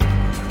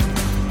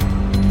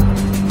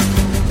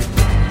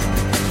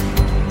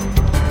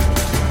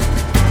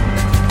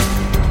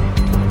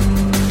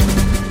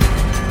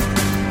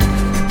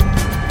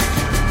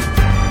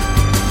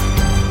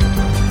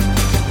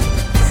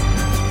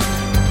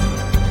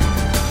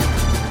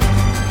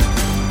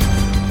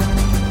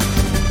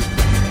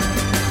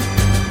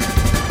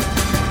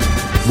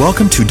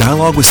Welcome to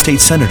Dialogue with State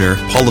Senator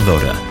Paul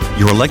LeVota,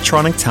 your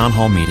electronic town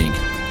hall meeting.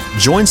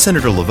 Join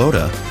Senator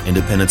LeVota,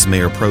 Independence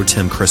Mayor Pro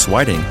Tem Chris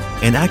Whiting,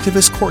 and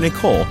activist Courtney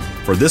Cole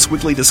for this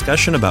weekly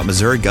discussion about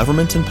Missouri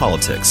government and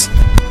politics.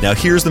 Now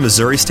here's the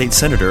Missouri State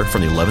Senator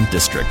from the 11th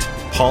District,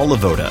 Paul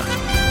LeVota.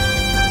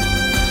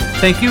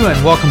 Thank you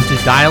and welcome to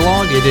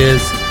Dialogue. It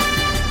is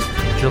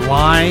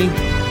July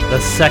the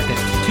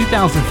 2nd,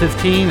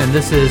 2015, and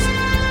this is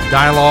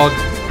Dialogue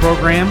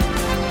program.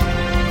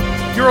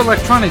 Your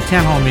electronic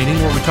town hall meeting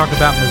where we talk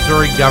about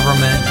Missouri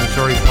government,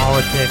 Missouri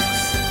politics,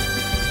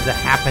 the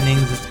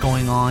happenings that's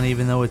going on,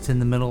 even though it's in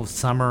the middle of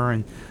summer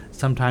and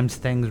sometimes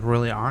things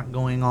really aren't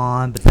going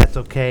on, but that's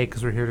okay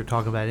because we're here to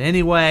talk about it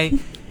anyway.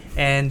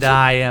 And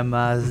I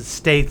am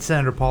State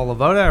Senator Paul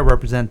LeVota. I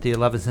represent the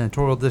 11th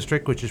Senatorial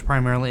District, which is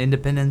primarily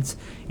Independence,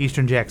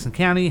 Eastern Jackson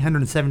County,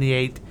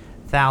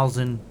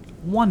 178,000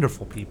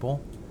 wonderful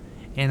people,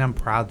 and I'm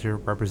proud to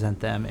represent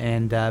them.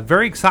 And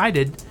very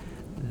excited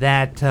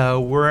that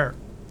we're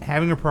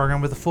having a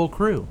program with a full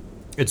crew.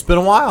 It's been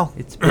a while.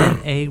 It's been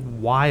a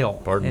while.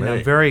 Pardon me.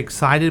 I'm very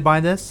excited by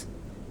this,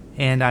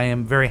 and I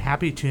am very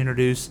happy to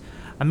introduce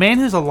a man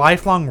who's a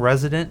lifelong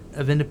resident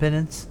of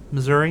Independence,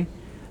 Missouri,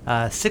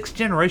 sixth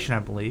generation, I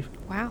believe.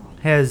 Wow.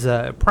 Has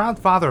a proud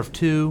father of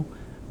two,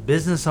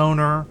 business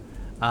owner,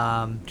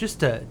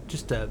 just a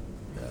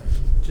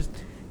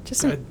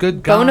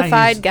good guy. Bona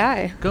fide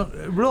guy.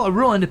 A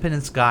real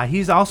Independence guy.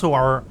 He's also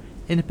our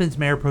Independence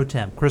Mayor Pro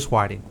Tem, Chris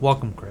Whiting.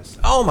 Welcome, Chris.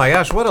 Oh my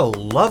gosh, what a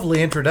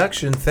lovely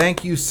introduction.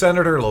 Thank you,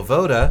 Senator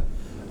LeVota.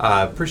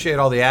 Appreciate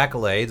all the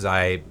accolades.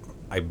 I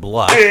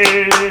blush.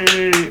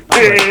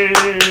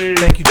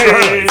 Thank you,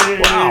 Charlie.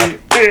 Wow.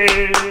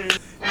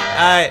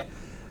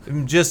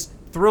 I'm just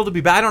thrilled to be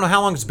back. I don't know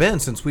how long it's been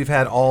since we've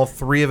had all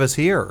three of us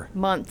here.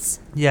 Months.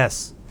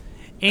 Yes.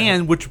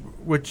 And which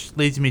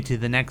leads me to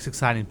the next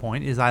exciting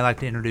point is I like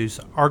to introduce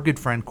our good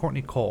friend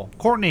Courtney Cole.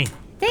 Courtney.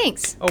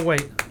 Thanks. Oh,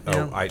 wait. We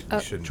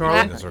shouldn't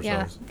Charlie? do this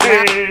ourselves.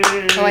 Yeah.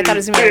 Oh, I thought it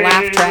was going to be a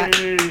laugh track.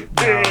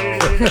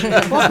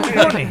 Welcome,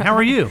 Courtney. How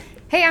are you?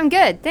 Hey, I'm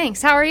good.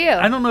 Thanks. How are you?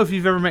 I don't know if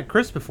you've ever met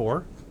Chris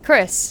before.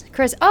 Chris.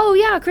 Oh,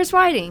 yeah, Chris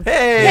Whiting.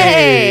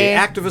 Hey,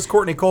 activist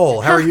Courtney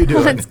Cole. How are you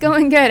doing? It's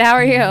going good. How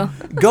are you?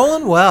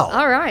 Going well.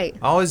 All right.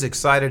 Always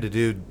excited to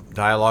do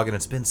dialogue, and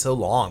it's been so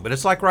long, but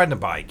it's like riding a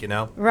bike, you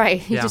know?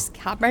 Right. You Yeah. just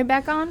hop right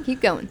back on, keep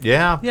going.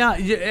 Yeah. Yeah,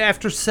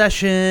 after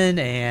session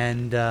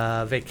and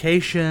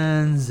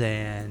vacations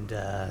and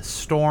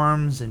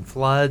storms and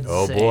floods.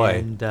 Oh, boy.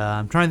 And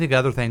I'm trying to think of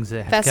other things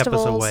that have kept us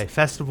Festivals. away.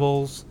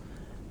 Festivals.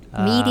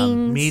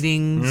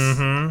 Meetings.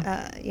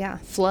 Mm-hmm. Yeah,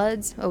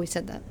 floods. Oh, we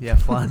said that. Yeah,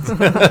 floods.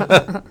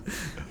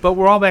 But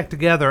we're all back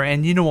together,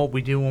 and you know what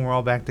we do when we're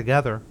all back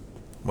together?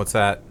 What's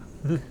that?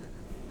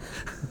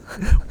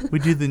 We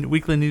do the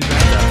weekly news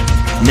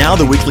roundup. Now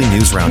the weekly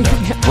news roundup,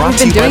 brought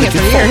to you by the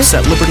good folks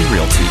at Liberty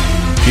Realty.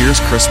 Here's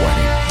Chris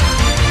Whiting.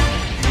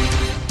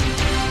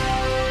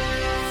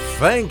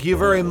 Thank you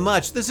very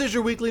much. This is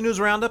your weekly news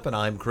roundup, and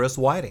I'm Chris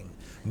Whiting.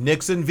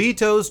 Nixon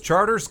vetoes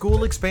charter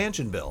school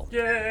expansion bill.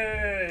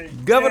 Yay!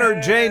 Governor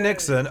Jay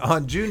Nixon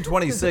on June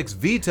 26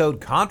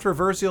 vetoed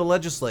controversial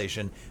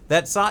legislation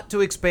that sought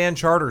to expand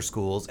charter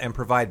schools and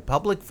provide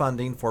public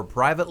funding for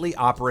privately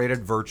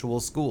operated virtual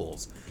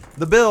schools.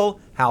 The bill,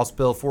 House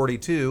Bill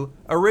 42,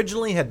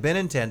 originally had been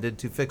intended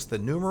to fix the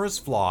numerous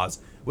flaws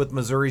with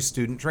Missouri's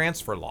student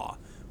transfer law,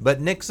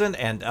 but Nixon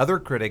and other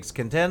critics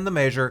contend the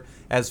measure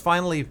as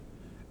finally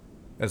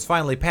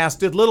passed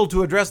did little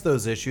to address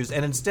those issues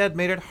and instead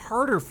made it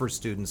harder for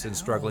students in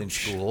struggling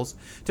schools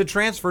to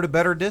transfer to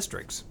better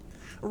districts.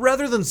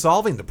 Rather than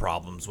solving the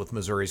problems with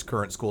Missouri's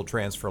current school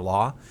transfer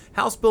law,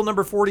 House Bill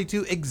number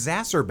 42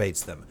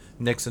 exacerbates them,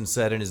 Nixon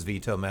said in his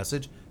veto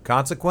message.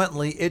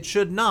 Consequently, it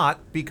should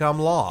not become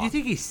law. Do you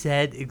think he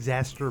said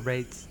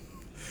exacerbates?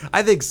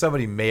 I think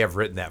somebody may have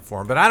written that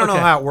for him, but I don't know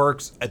how it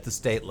works at the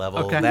state level.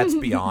 Okay. That's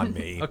beyond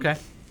me. Okay.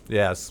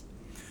 Yes.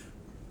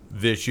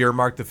 This year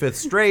marked the fifth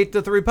straight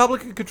that the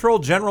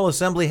Republican-controlled General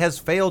Assembly has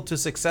failed to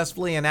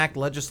successfully enact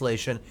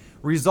legislation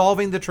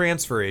resolving the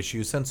transfer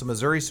issue since the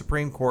Missouri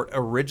Supreme Court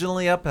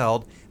originally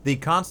upheld the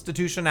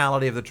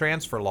constitutionality of the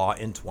transfer law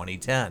in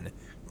 2010.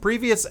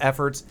 Previous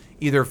efforts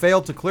either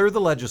failed to clear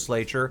the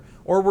legislature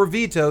or were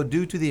vetoed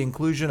due to the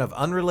inclusion of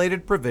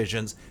unrelated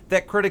provisions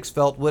that critics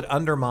felt would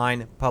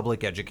undermine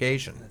public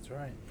education. That's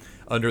right.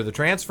 Under the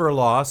transfer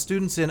law,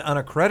 students in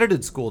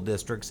unaccredited school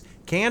districts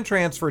can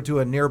transfer to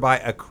a nearby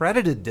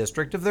accredited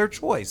district of their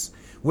choice,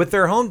 with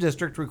their home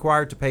district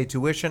required to pay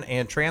tuition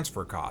and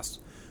transfer costs.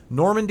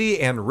 Normandy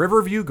and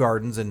Riverview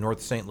Gardens in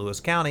North St. Louis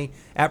County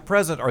at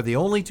present are the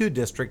only two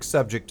districts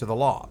subject to the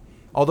law.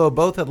 Although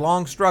both had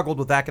long struggled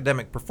with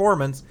academic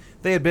performance,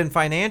 they had been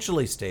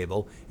financially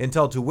stable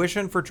until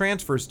tuition for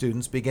transfer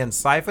students began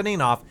siphoning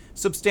off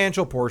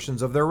substantial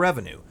portions of their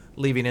revenue,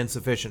 leaving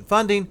insufficient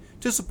funding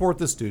to support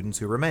the students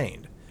who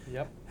remained.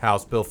 Yep.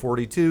 House Bill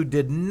 42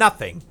 did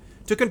nothing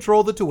to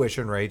control the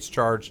tuition rates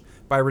charged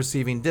by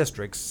receiving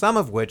districts, some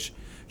of which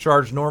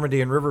charge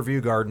Normandy and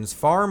Riverview Gardens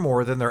far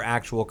more than their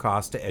actual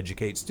cost to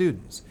educate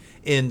students.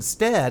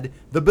 Instead,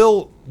 the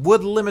bill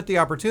would limit the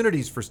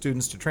opportunities for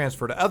students to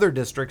transfer to other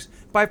districts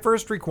by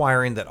first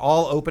requiring that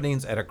all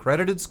openings at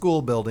accredited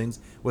school buildings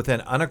within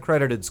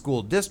unaccredited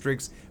school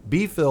districts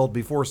be filled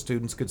before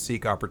students could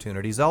seek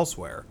opportunities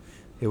elsewhere.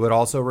 It would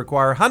also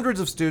require hundreds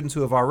of students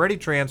who have already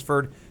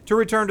transferred to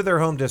return to their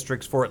home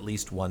districts for at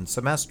least one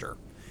semester.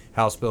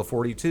 House Bill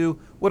 42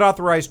 would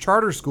authorize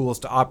charter schools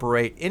to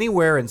operate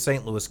anywhere in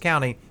St. Louis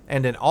County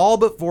and in all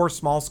but 4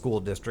 small school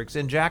districts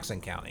in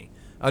Jackson County.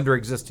 Under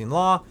existing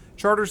law,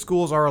 charter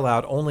schools are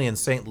allowed only in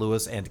St.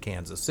 Louis and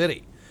Kansas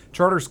City.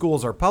 Charter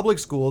schools are public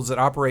schools that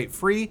operate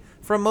free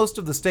from most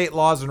of the state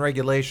laws and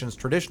regulations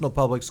traditional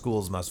public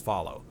schools must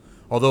follow.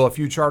 Although a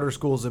few charter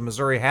schools in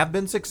Missouri have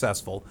been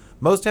successful,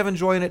 most have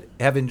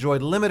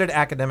enjoyed limited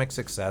academic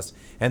success,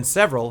 and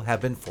several have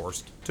been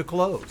forced to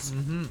close.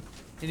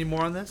 Any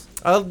more on this?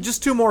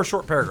 Just 2 more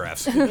short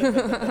paragraphs.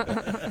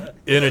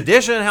 In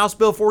addition, House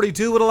Bill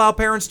 42 would allow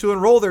parents to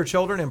enroll their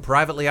children in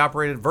privately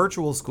operated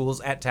virtual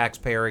schools at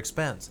taxpayer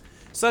expense.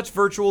 Such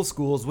virtual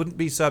schools wouldn't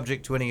be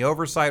subject to any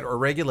oversight or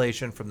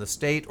regulation from the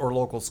state or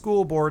local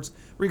school boards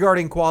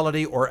regarding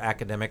quality or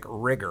academic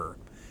rigor.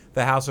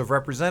 The House of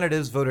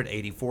Representatives voted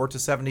 84 to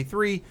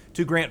 73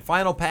 to grant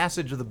final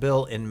passage of the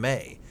bill in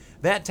May.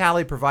 That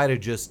tally provided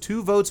just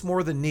 2 votes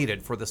more than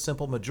needed for the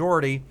simple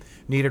majority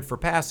needed for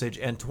passage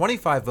and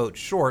 25 votes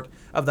short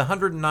of the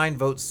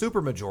 109-vote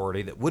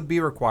supermajority that would be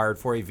required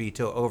for a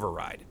veto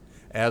override.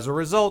 As a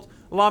result,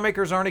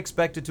 lawmakers aren't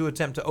expected to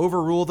attempt to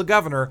overrule the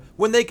governor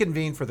when they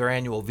convene for their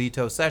annual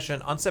veto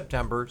session on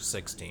September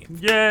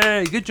 16th.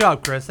 Yay! Good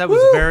job, Chris. That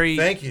was a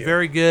thank you.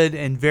 very good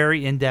and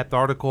very in-depth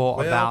article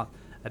Well, about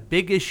a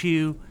big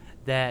issue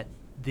that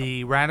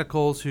the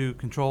radicals who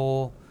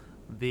control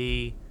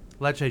the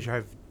legislature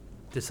have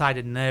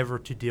decided never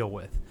to deal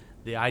with.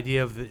 The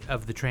idea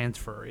of the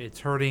transfer.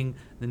 It's hurting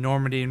the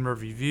Normandy and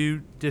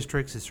Riverview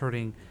districts. It's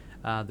hurting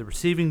the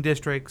receiving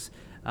districts.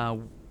 A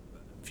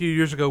few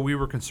years ago, we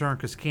were concerned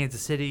because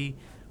Kansas City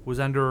was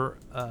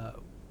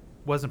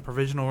wasn't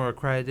provisional or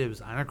accredited. It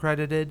was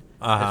unaccredited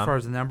as far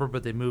as the number,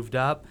 but they moved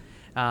up.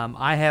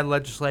 I had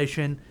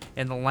legislation,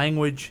 and the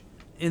language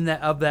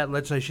of that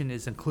legislation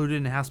is included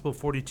in House Bill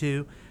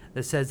 42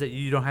 that says that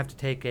you don't have to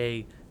take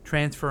a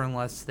transfer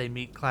unless they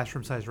meet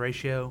classroom size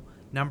ratio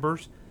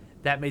numbers.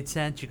 That made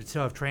sense. You could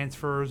still have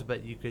transfers,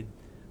 but you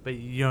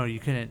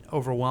couldn't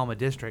overwhelm a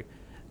district.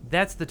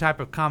 That's the type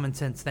of common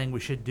sense thing we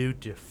should do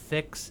to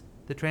fix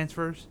the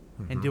transfers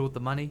and deal with the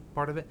money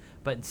part of it.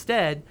 But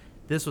instead,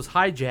 this was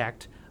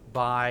hijacked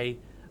by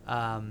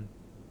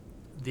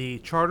the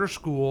charter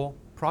school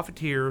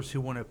profiteers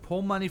who want to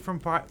pull money from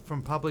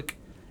public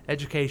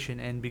education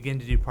and begin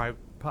to do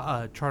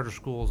charter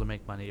schools and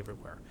make money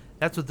everywhere.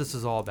 That's what this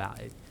is all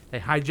about. They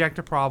hijacked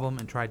a problem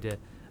and tried to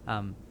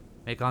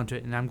make onto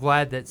it, and I'm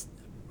glad that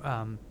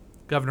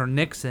Governor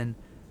Nixon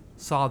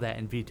saw that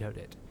and vetoed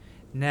it.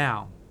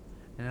 Now,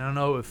 and I don't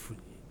know if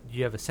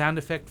you have a sound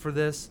effect for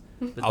this,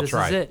 but I'll this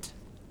try. is it.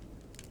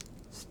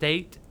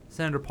 State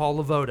Senator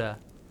Paul LaVota,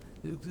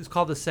 it's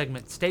called this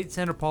segment, State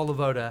Senator Paul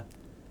LaVota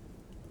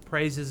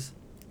praises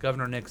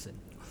Governor Nixon.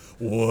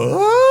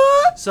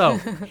 What? So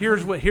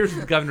here's what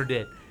the governor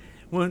did.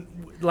 When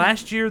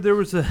last year there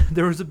was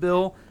a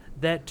bill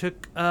that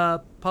took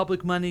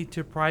public money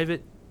to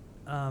private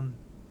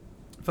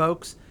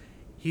folks.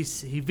 He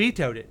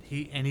vetoed it.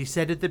 He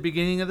said at the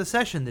beginning of the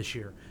session this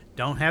year,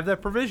 don't have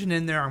that provision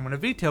in there. I'm going to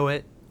veto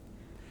it.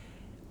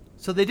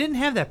 So they didn't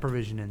have that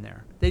provision in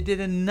there. They did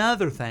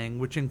another thing,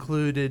 which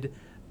included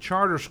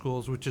charter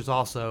schools, which is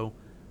also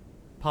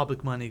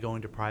public money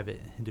going to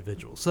private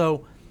individuals.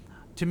 So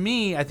to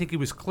me, I think he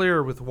was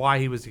clear with why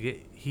he was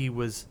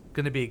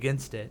going to be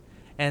against it.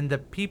 And the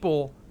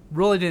people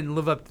really didn't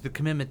live up to the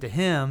commitment to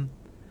him.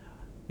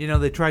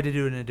 They tried to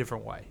do it in a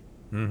different way.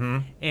 Mm-hmm.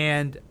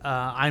 And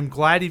I'm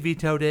glad he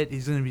vetoed it.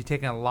 He's going to be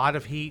taking a lot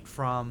of heat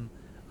from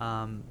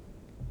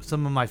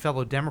some of my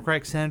fellow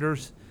Democratic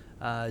senators,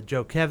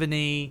 Joe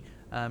Keaveney,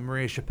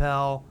 Maria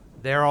Chappelle.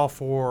 They're all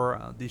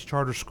for these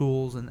charter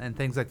schools and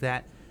things like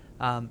that.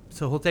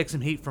 So he'll take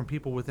some heat from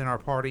people within our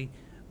party,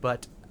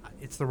 but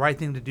it's the right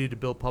thing to do to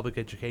build public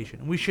education.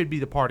 And we should be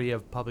the party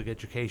of public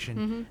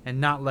education and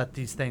not let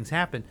these things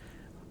happen.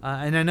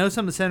 And I know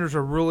some of the senators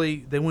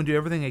they want to do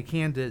everything they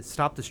can to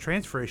stop this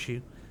transfer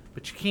issue,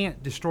 but you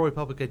can't destroy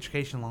public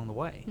education along the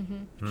way.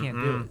 You can't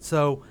do it.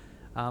 So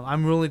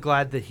I'm really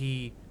glad that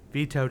he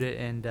vetoed it.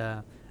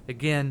 And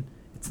again,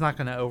 it's not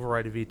going to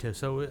override a veto.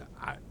 So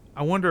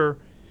I wonder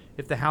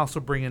if the House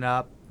will bring it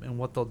up and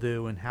what they'll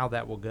do and how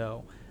that will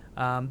go.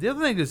 The other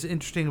thing that's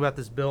interesting about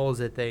this bill is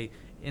that they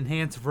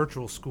enhance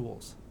virtual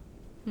schools.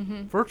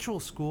 Virtual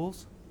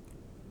schools?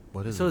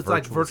 What is so it's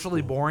like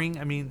virtually boring?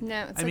 I mean,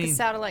 No, it's like a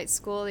satellite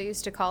school, they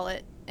used to call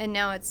it, and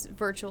now it's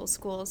virtual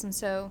schools, and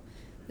so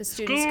the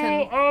students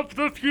School of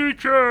the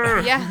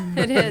future! Yeah,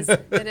 it is.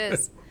 It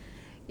is.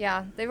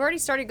 Yeah, they've already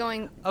started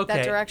going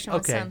that direction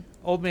with some.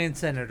 Old man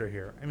senator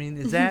here. I mean,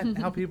 is that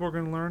how people are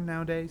going to learn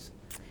nowadays?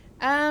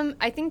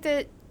 I think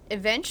that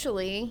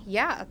eventually,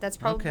 yeah, that's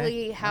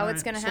probably how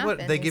it's going to happen.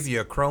 What, they give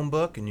you a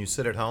Chromebook and you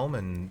sit at home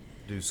and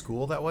do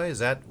school that way? Is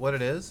that what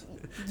it is?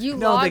 You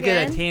No, log they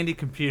get in. a handy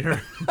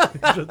computer.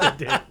 That's what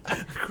they did.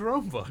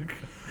 Chromebook.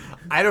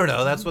 I don't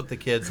know. That's what the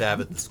kids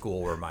have at the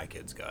school where my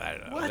kids go. I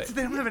don't know. What?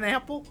 They don't have an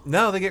Apple?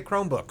 No, they get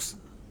Chromebooks.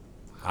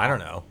 I don't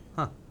know.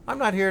 Huh. I'm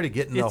not here to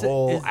get in the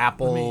whole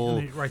Apple,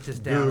 let me write this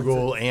down.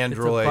 Google,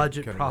 Android. It's a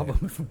budget kind of problem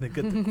thing. if they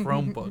get the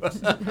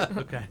Chromebooks.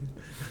 Okay.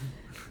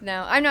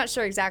 No, I'm not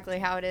sure exactly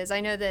how it is. I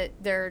know that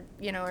there,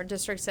 are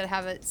districts that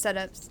have it set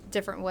up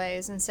different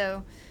ways, and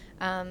so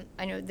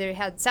I know they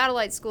had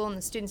satellite school, and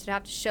the students would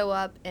have to show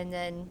up and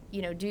then,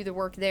 do the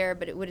work there,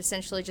 but it would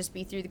essentially just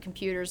be through the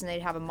computers, and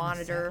they'd have a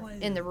monitor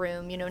in the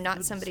room.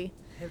 Not somebody.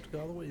 They have to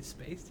go all the way to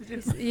space to do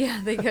this? Yeah,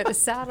 they go to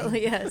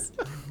satellite. Yes.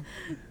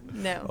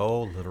 No.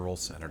 Oh, literal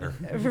senator.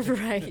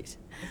 Right.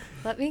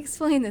 Let me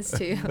explain this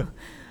to you.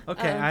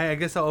 Okay, I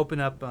guess I'll open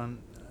up on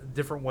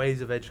different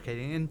ways of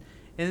educating,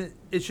 and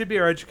it should be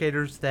our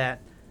educators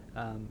that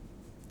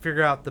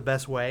figure out the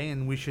best way,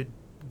 and we should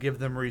give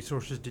them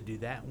resources to do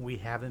that. We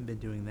haven't been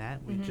doing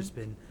that. We've just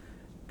been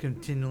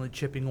continually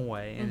chipping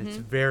away, and it's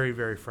very,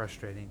 very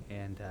frustrating.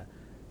 And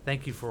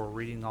thank you for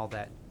reading all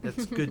that.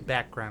 That's good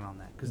background on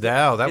that.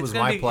 No, that was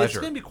my pleasure.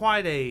 It's going to be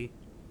quite a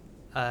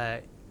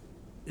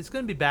it's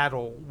going to be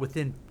battle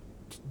within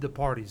the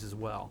parties as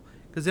well,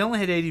 because they only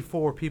had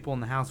 84 people in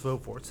the House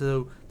vote for it.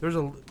 So there's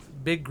a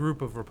big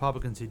group of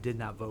Republicans who did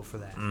not vote for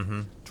that.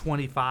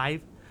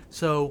 25.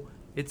 So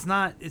it's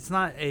not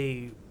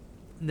a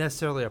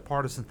necessarily a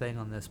partisan thing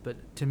on this, but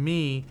to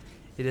me,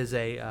 it is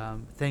a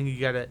thing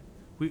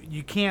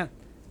you can't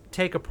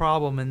take a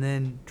problem and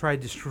then try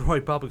to destroy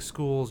public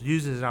schools,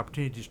 use it as an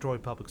opportunity to destroy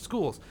public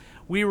schools.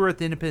 We were at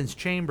the Independence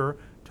Chamber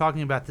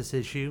talking about this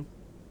issue.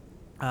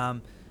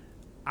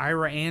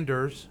 Ira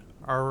Anders,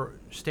 our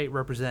state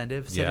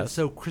representative, said it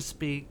so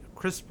crisply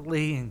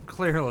and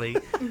clearly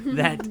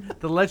that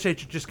the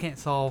legislature just can't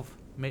solve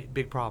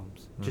big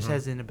problems, just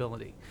has the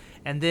inability.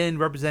 And then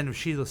Representative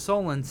Sheila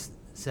Solon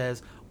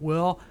says,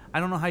 well,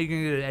 I don't know how you're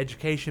going to get an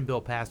education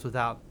bill passed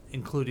without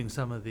including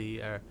some of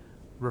the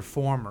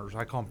reformers.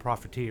 I call them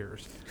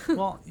profiteers.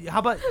 Well, how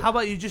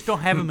about you just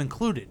don't have them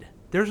included?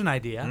 There's an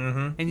idea,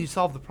 and you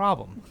solve the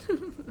problem.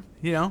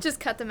 Just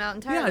cut them out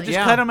entirely.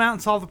 Yeah, cut them out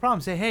and solve the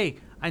problem. Say, hey,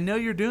 I know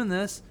you're doing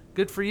this.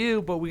 Good for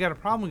you, but we got a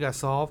problem we got to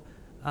solve.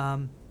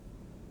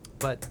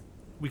 But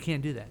we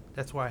can't do that.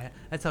 That's why.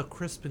 That's how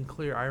crisp and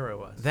clear Ira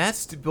was.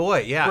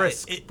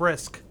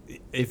 Brisk.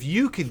 If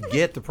you could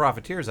get the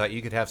profiteers out,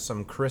 you could have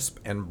some crisp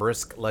and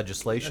brisk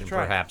legislation,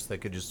 perhaps, that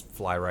could just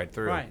fly right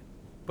through. Right.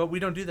 But we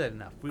don't do that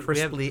enough.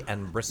 Crisply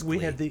and briskly.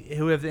 We have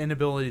the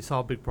inability to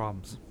solve big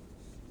problems.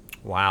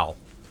 Wow.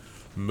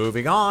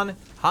 Moving on,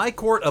 High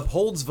Court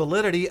upholds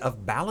validity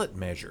of ballot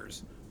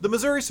measures. The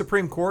Missouri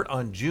Supreme Court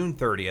on June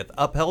 30th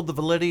upheld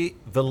the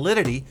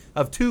validity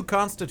of two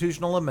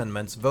constitutional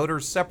amendments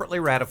voters separately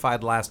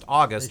ratified last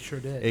August, They sure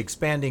did.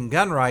 expanding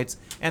gun rights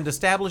and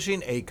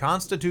establishing a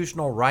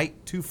constitutional right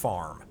to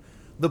farm.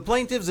 The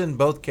plaintiffs in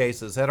both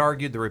cases had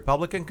argued the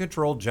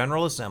Republican-controlled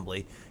General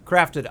Assembly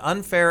crafted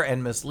unfair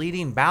and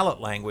misleading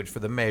ballot language for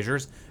the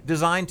measures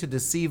designed to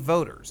deceive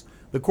voters.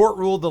 The court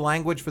ruled the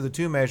language for the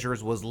two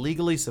measures was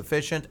legally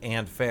sufficient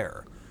and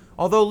fair.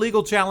 Although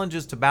legal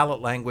challenges to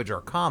ballot language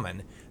are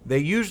common, they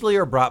usually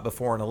are brought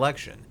before an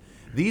election.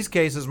 These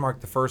cases mark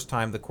the first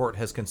time the court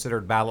has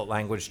considered ballot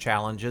language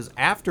challenges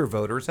after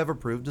voters have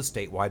approved a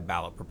statewide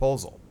ballot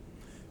proposal.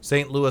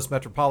 St. Louis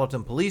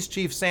Metropolitan Police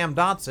Chief Sam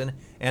Dotson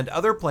and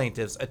other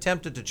plaintiffs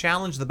attempted to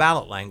challenge the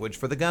ballot language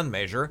for the gun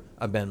measure,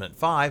 Amendment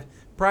 5,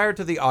 prior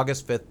to the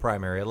August 5th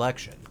primary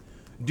election.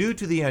 Due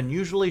to the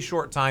unusually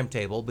short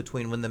timetable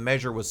between when the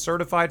measure was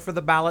certified for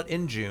the ballot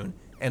in June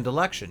and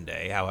Election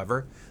Day,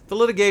 however, the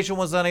litigation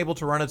was unable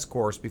to run its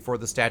course before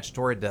the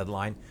statutory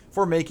deadline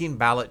for making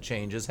ballot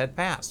changes had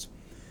passed.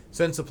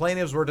 Since the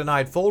plaintiffs were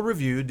denied full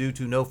review due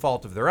to no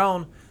fault of their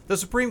own, the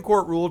Supreme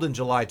Court ruled in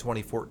July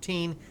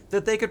 2014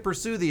 that they could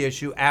pursue the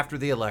issue after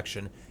the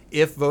election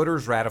if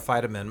voters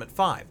ratified Amendment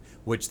 5,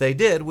 which they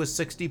did with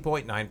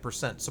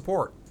 60.9%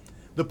 support.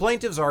 The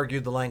plaintiffs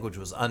argued the language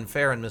was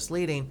unfair and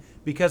misleading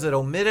because it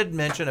omitted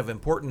mention of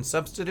important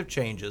substantive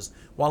changes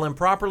while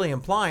improperly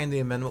implying the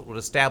amendment would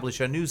establish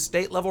a new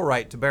state-level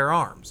right to bear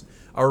arms,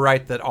 a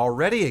right that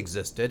already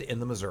existed in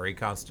the Missouri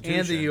Constitution.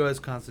 And the U.S.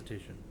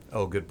 Constitution.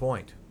 Oh, good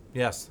point.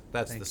 Yes,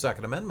 that's the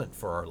Second Amendment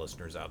for our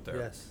listeners out there.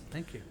 Yes,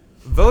 thank you.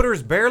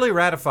 Voters barely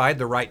ratified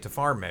the right to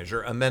farm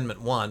measure,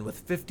 Amendment 1,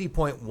 with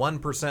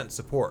 50.1%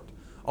 support.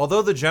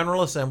 Although the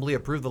General Assembly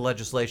approved the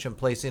legislation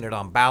placing it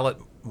on ballot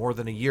more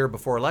than a year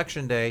before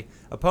Election Day,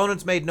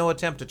 opponents made no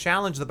attempt to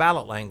challenge the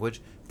ballot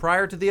language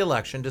prior to the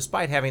election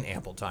despite having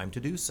ample time to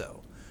do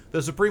so.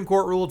 The Supreme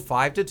Court ruled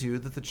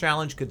 5-2 that the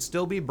challenge could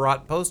still be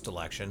brought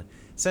post-election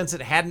since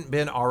it hadn't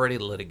been already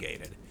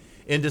litigated.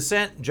 In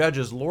dissent,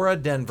 Judges Laura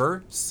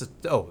Denver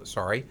Stith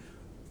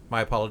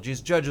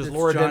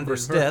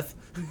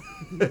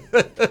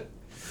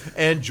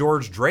and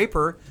George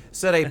Draper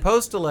said a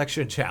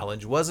post-election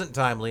challenge wasn't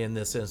timely in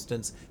this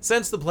instance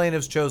since the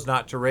plaintiffs chose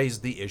not to raise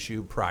the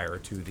issue prior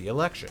to the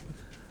election.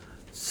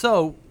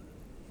 So,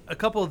 a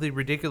couple of the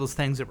ridiculous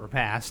things that were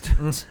passed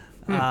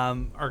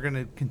are going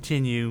to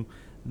continue.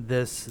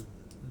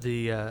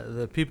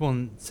 The people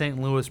in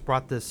St. Louis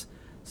brought this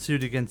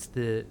suit against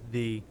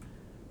the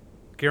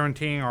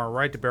guaranteeing our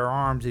right to bear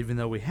arms, even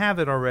though we have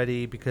it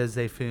already, because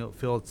they feel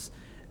it's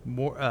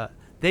more.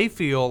 They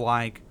feel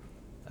like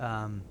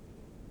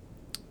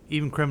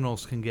even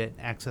criminals can get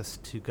access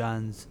to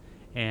guns,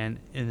 and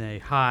in a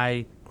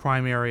high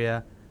crime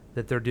area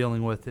that they're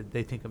dealing with,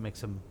 they think it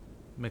makes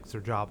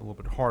their job a little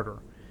bit harder.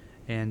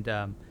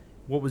 And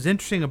what was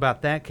interesting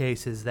about that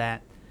case is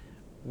that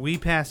we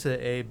passed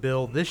a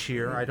bill this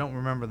year. I don't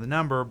remember the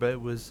number, but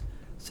it was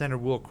Senator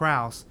Will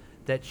Krause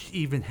that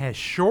even has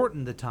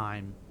shortened the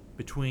time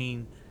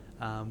between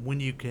when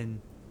you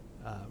can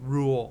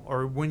rule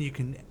or when you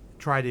can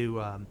try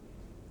to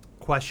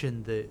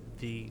question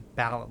the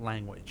ballot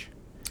language.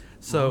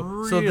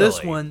 So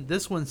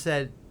this one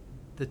said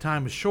the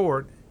time was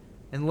short,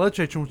 and the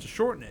legislature wants to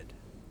shorten it.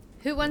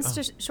 Who wants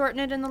to shorten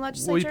it in the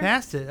legislature? Well, we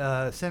passed it.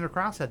 Senator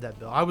Krause had that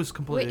bill. I was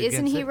completely against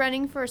it. Isn't he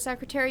running for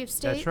Secretary of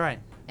State? That's right.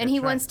 And he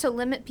wants to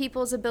limit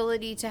people's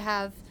ability to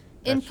have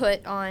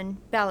input on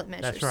ballot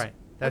measures. That's right.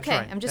 That's okay,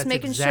 right. I'm just That's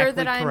making exactly sure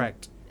that I'm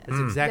correct. That's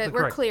exactly that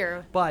we're correct.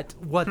 clear. But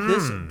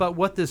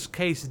what this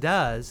case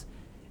does,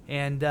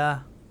 and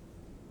well,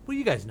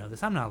 you guys know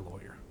this. I'm not a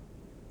lawyer.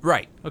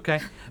 Right.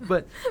 Okay,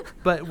 but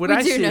what We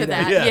I do see know it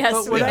that. as, Yes,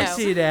 but we what I know.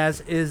 see it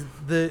as is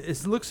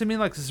it looks to me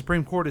like the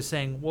Supreme Court is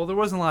saying, well, there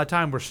wasn't a lot of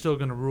time. We're still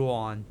going to rule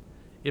on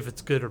if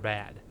it's good or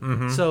bad.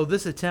 So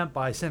this attempt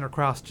by Senator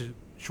Krause to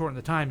shorten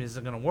the time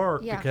isn't going to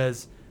work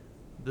because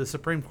the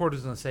Supreme Court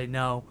is going to say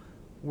no.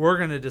 We're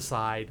going to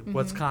decide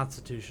what's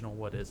constitutional,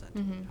 what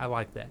isn't. I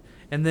like that.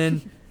 And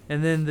then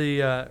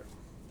the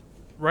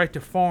right to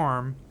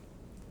farm,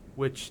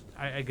 which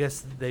I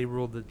guess they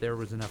ruled that there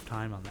was enough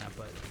time on that,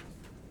 but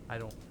I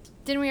don't.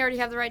 Didn't we already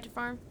have the right to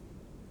farm?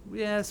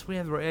 Yes, we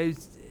have the right.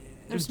 It's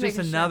just just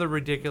making another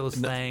ridiculous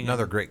thing.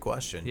 Another great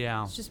question.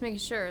 Yeah. Just making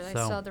sure that I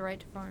So- still have the right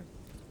to farm.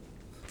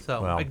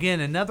 So Well. again,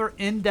 another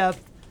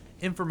in-depth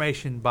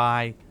information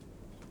by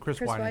Chris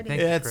Whiting. Whiting.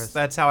 Thank you, Chris.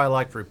 That's how I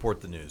like to report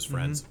the news,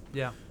 friends.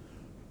 Yeah.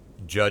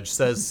 Judge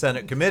says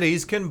Senate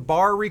committees can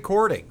bar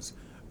recordings.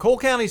 Cole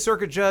County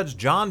Circuit Judge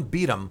John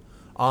Beadham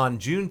on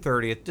June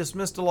 30th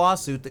dismissed a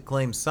lawsuit that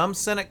claims some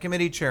Senate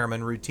committee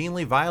chairmen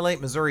routinely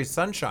violate Missouri's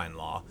Sunshine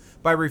Law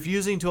by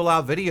refusing to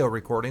allow video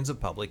recordings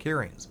of public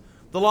hearings.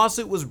 The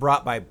lawsuit was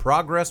brought by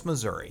Progress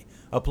Missouri,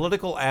 a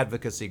political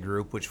advocacy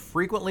group which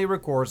frequently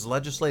records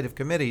legislative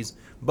committees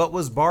but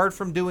was barred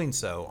from doing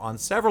so on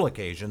several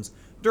occasions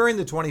during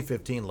the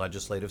 2015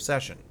 legislative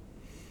session.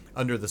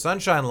 Under the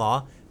Sunshine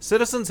Law,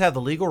 citizens have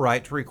the legal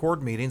right to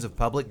record meetings of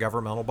public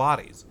governmental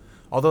bodies.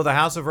 Although the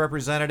House of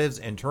Representatives'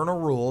 internal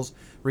rules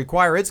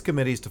require its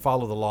committees to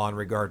follow the law in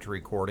regard to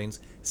recordings,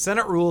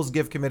 Senate rules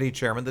give committee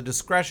chairmen the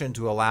discretion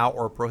to allow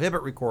or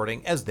prohibit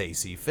recording as they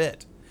see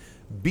fit.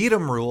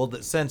 Beadham ruled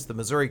that since the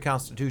Missouri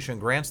Constitution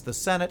grants the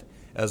Senate,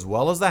 as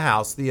well as the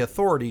House, the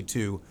authority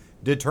to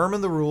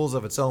determine the rules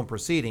of its own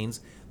proceedings,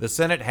 the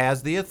Senate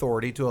has the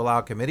authority to allow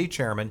committee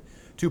chairmen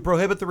to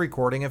prohibit the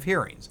recording of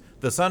hearings,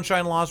 the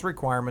Sunshine Law's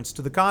requirements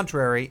to the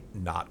contrary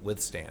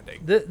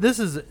notwithstanding. This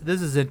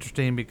is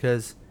interesting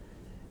because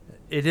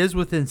it is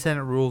within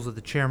Senate rules that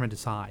the chairman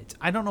decides.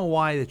 I don't know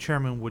why the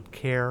chairman would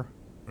care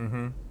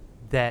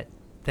that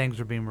things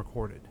are being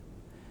recorded.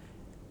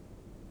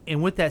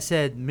 And with that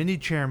said, many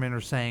chairmen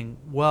are saying,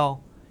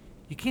 well,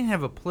 you can't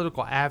have a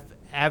political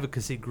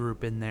advocacy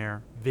group in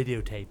there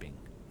videotaping.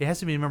 It has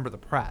to be a member of the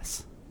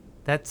press.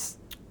 That's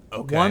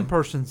Okay. one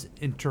person's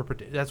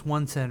That's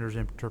one senator's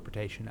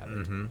interpretation of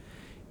it.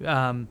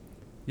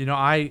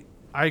 I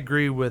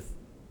agree with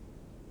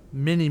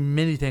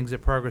many things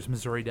that Progress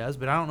Missouri does,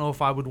 but I don't know if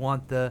I would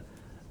want the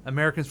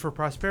Americans for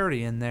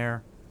Prosperity in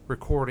there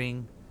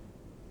recording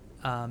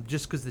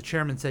just because the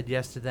chairman said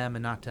yes to them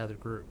and not to other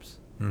groups.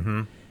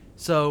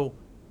 So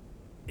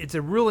it's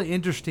a really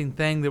interesting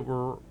thing that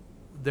we're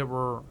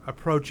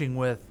approaching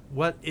with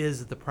what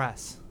is the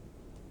press.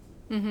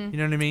 You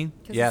know what I mean?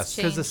 Yes.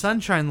 Because the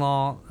Sunshine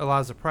Law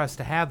allows the press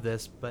to have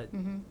this, but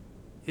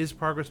is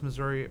Progress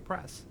Missouri a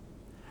press?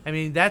 I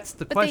mean, that's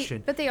the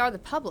question. But they are the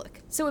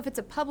public. So if it's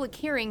a public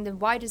hearing, then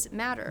why does it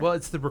matter? Well,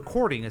 it's the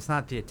recording. It's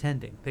not the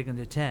attending. They can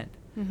attend.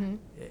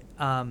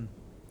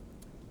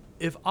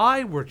 If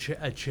I were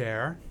a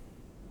chair,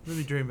 let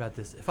me dream about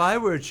this. If I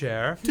were a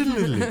chair,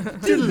 Chairman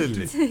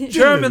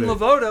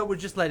Lavota would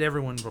just let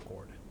everyone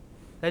record.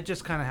 That's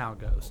just kind of how it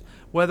goes.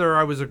 Whether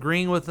I was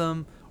agreeing with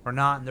them or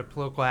not in their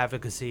political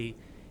advocacy,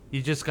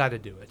 you just got to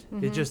do it.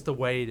 It's just the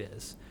way it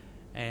is.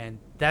 And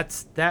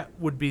that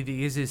would be the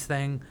easiest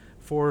thing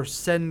for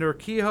Senator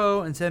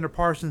Kehoe and Senator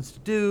Parsons to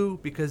do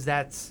because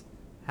that's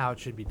how it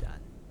should be done.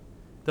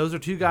 Those are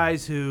two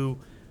guys who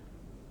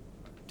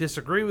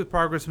disagree with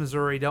Progress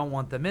Missouri, don't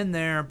want them in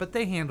there, but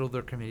they handle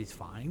their committees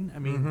fine. I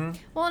mean,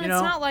 well, and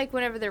it's not like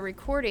whenever they're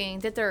recording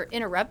that they're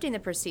interrupting the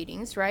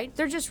proceedings, right?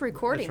 They're just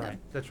recording them.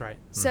 That's right.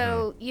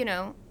 So,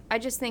 I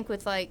just think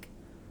with like,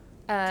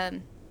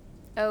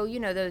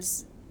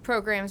 those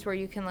programs where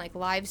you can like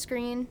live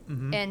screen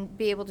and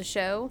be able to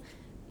show,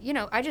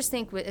 I just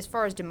think as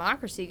far as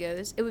democracy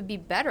goes, it would be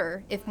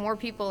better if more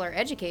people are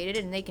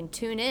educated and they can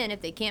tune in.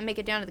 If they can't make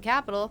it down to the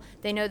Capitol,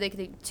 they know they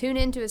can tune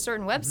into a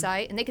certain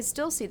website and they can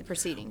still see the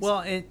proceedings. Well,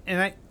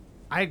 and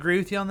I agree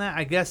with you on that.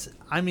 I guess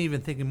I'm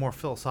even thinking more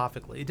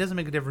philosophically. It doesn't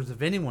make a difference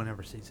if anyone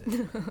ever sees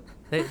it.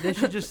 they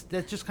should just,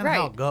 that's just kind of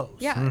how it goes.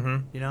 Yeah.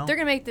 You know? They're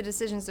going to make the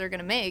decisions they're going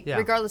to make, Yeah.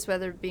 regardless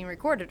whether it's being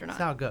recorded or not.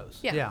 That's how it goes.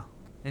 Yeah.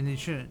 And you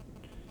shouldn't,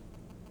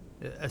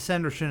 a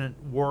senator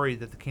shouldn't worry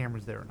that the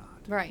camera's there or not.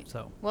 Right.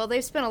 So. Well,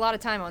 they've spent a lot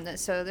of time on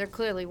this, so they're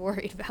clearly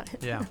worried about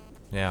it. Yeah.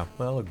 Yeah.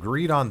 Well,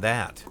 agreed on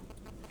that.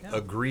 Yeah.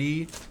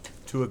 Agree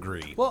to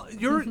agree. Well,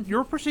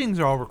 your proceedings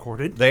are all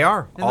recorded. They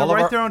are. And they're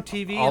right there on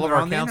TV. All and of they're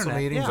our on the council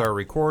internet. meetings Yeah. are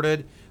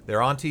recorded.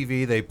 They're on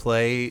TV. They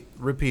play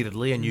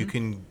repeatedly, and you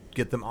can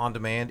get them on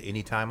demand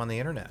anytime on the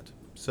internet.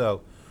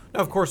 So, now,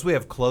 of course, we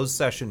have closed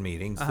session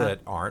meetings that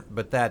aren't,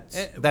 but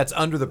that's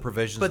under the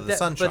provisions of the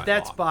Sunshine But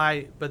that's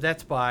Law.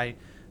 that's by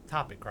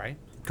topic, right?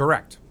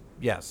 Correct.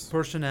 Yes.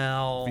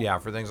 Personnel. Yeah,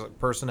 for things like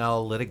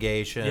personnel,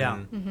 litigation, Yeah.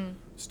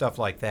 stuff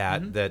like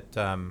that. That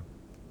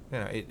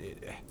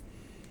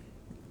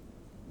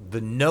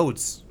the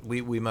notes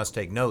we must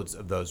take notes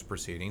of those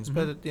proceedings,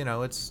 but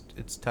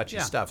it's touchy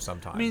Yeah. stuff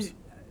sometimes. I mean,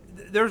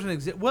 there's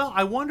an Well,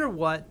 I wonder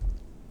what.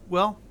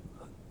 Well,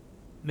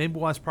 maybe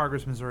we'll ask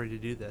Progress Missouri to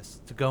do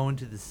this, to go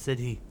into the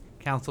City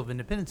Council of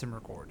Independence and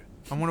record.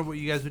 I wonder what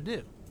you guys would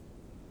do.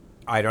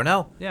 I don't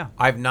know. Yeah.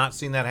 I've not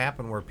seen that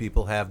happen where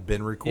people have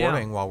been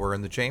recording while we're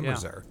in the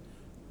chambers Yeah. there.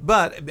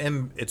 But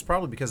it's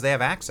probably because they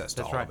have access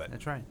to That's all right. of it.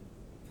 That's right.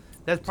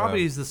 That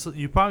probably is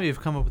you probably have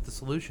come up with the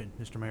solution,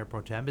 Mr. Mayor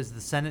Pro Tem, is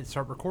the Senate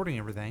start recording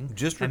everything.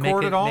 Just and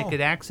record it all. Make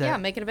it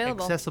make it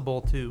available.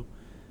 accessible to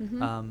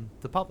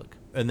the public.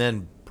 And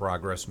then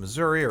Progress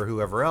Missouri or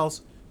whoever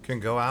else can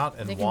go out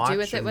and They can do watch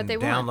with it and what they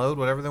want. download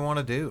whatever they want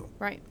to do.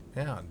 Right.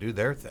 Yeah, do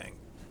their thing.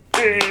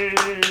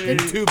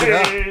 YouTube it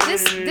up.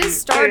 This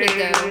started,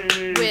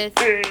 though, with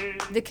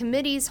the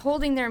committees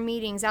holding their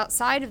meetings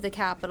outside of the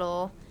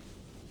Capitol,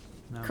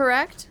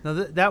 correct? No,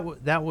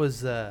 that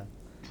was the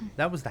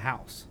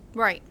House.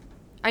 Right.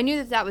 I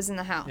knew that was in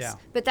the House. Yeah.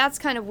 But that's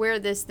kind of where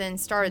this then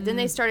started. Then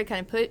they started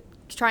kind of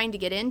trying to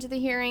get into the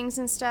hearings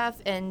and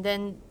stuff, and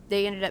then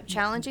they ended up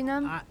challenging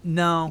them.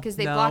 No, Because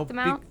they blocked them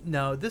out?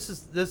 No, this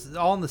is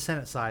all on the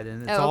Senate side,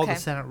 and it's Oh, all okay. the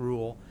Senate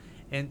rule.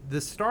 And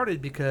this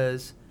started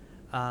because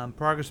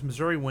Progress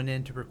Missouri went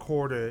in to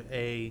record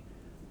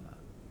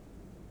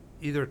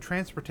either a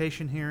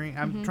transportation hearing.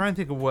 I'm trying to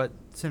think of what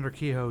Senator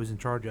Kehoe was in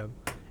charge of,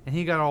 and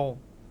he got all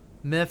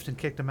miffed and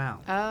kicked him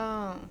out.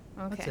 Oh,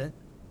 okay. That's it.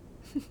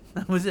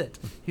 That was it.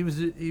 He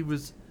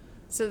was.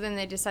 So then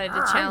they decided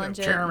to challenge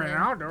it. Chairman, and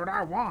and I'll do what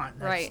I want.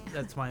 Right.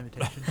 That's my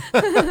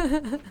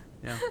invitation.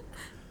 Yeah.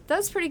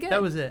 That's pretty good.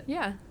 That was it.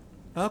 Yeah.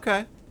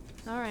 Okay.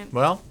 All right.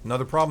 Well,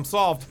 another problem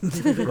solved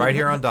right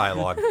here on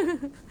Dialogue.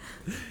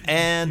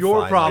 And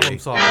Your finally- problem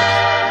solved.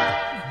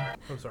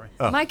 Oh, sorry.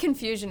 My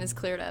confusion is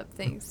cleared up.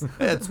 Thanks.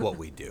 That's what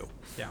we do.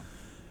 Yeah.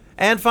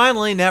 And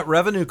finally, net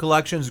revenue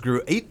collections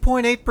grew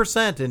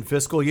 8.8% in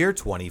fiscal year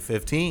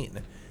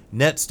 2015.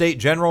 Net state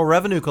general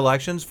revenue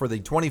collections for the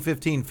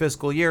 2015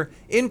 fiscal year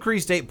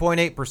increased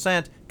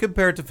 8.8%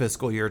 compared to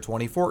fiscal year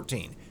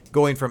 2014,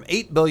 going from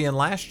 $8 billion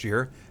last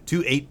year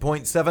to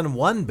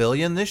 $8.71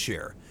 billion this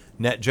year.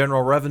 Net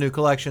general revenue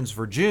collections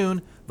for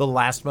June, the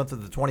last month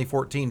of the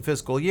 2014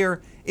 fiscal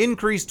year,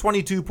 increased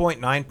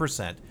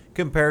 22.9%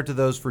 compared to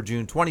those for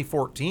June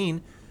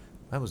 2014.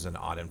 That was an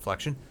odd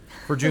inflection.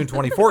 For June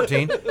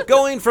 2014,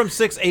 going from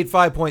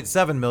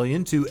 $685.7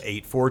 million to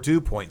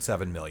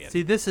 $842.7 million.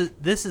 See, this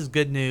is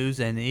good news,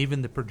 and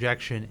even the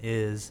projection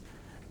is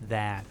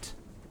that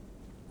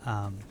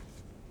I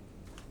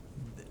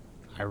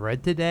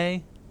read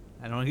today.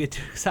 I don't want to get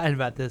too excited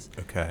about this.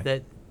 Okay.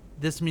 That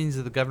this means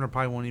that the governor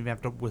probably won't even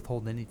have to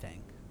withhold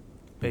anything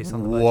based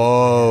on the budget.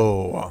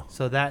 Whoa.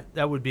 So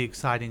that would be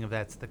exciting if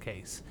that's the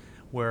case,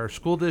 where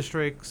school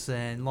districts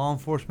and law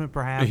enforcement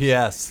perhaps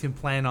Yes. can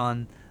plan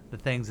on the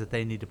things that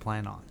they need to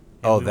plan on.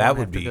 And Oh, we that won't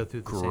would have to be go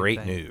through the same great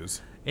thing.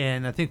 news.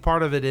 And I think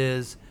part of it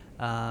is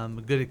a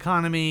good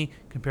economy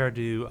compared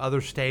to other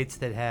states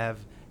that have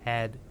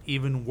had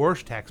even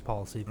worse tax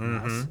policy than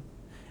us.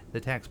 The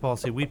tax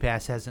policy we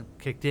pass hasn't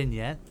kicked in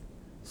yet,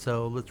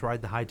 so let's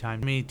ride the high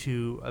time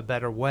to a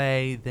better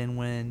way than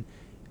when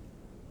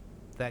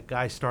that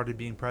guy started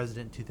being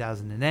president in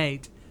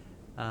 2008.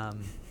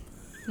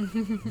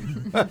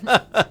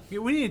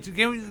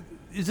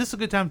 Is this a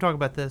good time to talk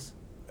about this?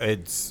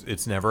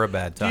 It's never a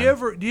bad time.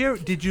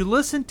 Did you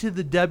listen to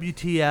the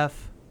WTF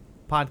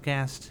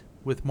podcast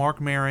with Mark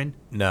Maron,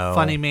 No.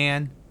 Funny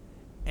Man,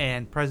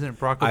 and President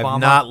Barack Obama? I've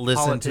not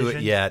listened to it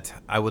politician? yet.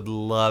 I would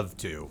love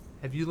to.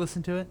 Have you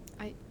listened to it?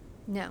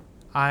 No.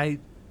 I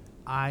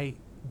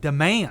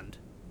demand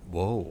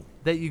Whoa.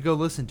 that you go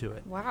listen to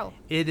it. Wow.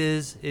 It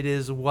is a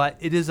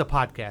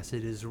podcast.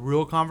 It is a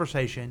real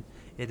conversation.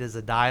 It is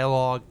a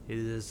dialogue. It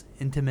is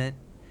intimate.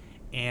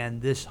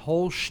 And this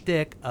whole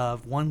shtick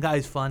of one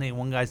guy's funny and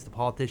one guy's the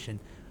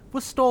politician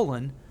was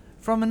stolen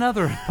from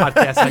another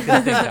podcast I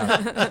can think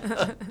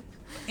of.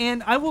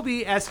 And I will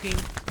be asking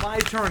my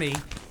attorney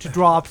to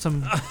draw up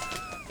some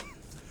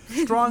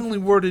strongly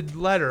worded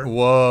letter,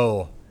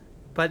 Whoa.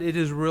 but it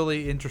is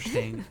really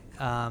interesting.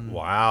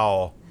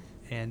 Wow.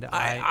 And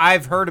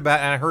I've heard about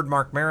it, and I heard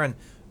Mark Maron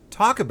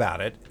talk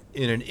about it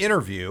in an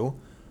interview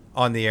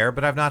on the air,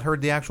 but I've not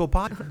heard the actual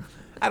podcast.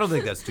 I don't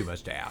think that's too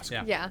much to ask.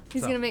 Yeah. Yeah,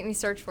 he's going to make me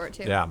search for it,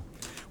 too. Yeah.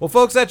 Well,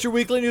 folks, that's your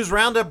weekly news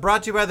roundup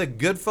brought to you by the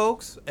good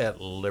folks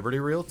at Liberty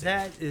Realty.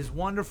 that is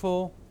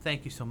wonderful.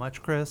 Thank you so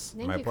much, Chris.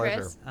 Thank My you,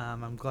 pleasure. Chris.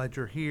 I'm glad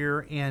you're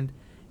here. And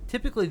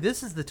typically,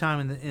 this is the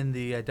time in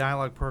the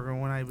dialogue program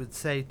when I would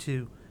say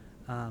to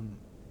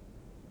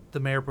the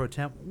Mayor Pro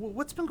Tem,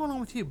 what's been going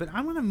on with you? But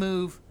I'm going to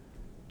move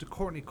to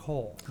Courtney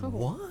Cole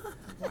What?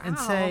 and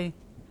Wow. say,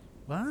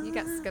 what? You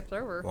got skipped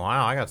over.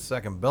 Wow, I got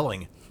second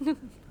billing.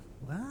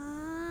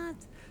 What?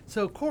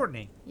 So,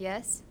 Courtney,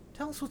 Yes.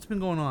 tell us what's been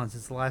going on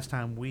since the last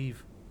time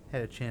we've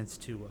had a chance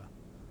to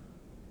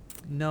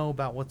know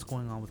about what's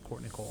going on with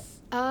Courtney Cole.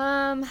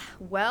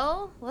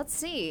 Well, let's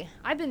see.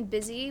 I've been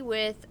busy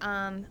with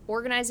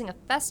organizing a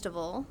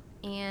festival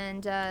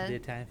and The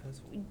Italian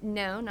Festival.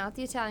 no, not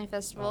the Italian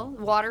Festival,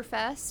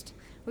 Waterfest.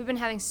 We've been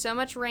having so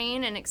much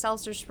rain in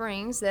Excelsior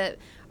Springs that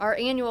our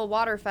annual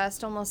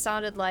Waterfest almost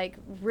sounded like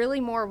really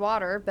more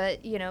water, but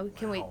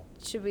Wow.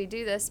 should we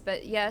do this?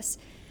 But yes.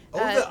 Oh,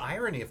 the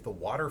irony if the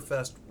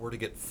Waterfest were to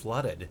get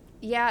flooded.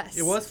 Yes.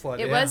 It was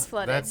flooded. It Yeah, was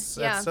flooded. That's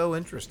yeah. so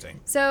interesting.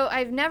 So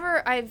I've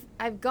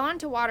gone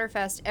to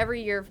Waterfest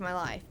every year of my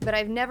life, but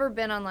I've never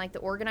been on like the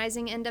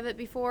organizing end of it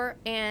before,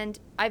 and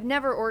I've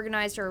never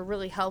organized or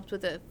really helped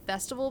with a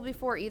festival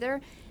before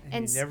either.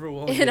 And you never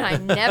will And again. I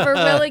never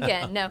will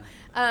again. No,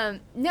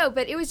 no,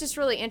 but it was just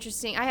really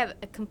interesting. I have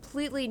a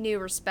completely new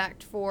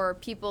respect for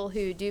people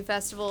who do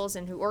festivals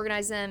and who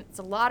organize them. It's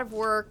a lot of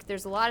work.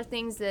 There's a lot of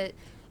things that,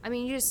 I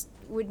mean, you just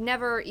would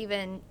never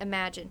even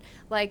imagine.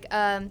 Like,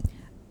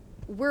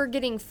 we're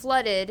getting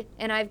flooded,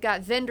 and I've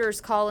got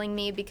vendors calling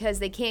me because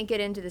they can't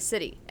get into the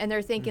city, and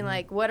they're thinking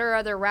like, what are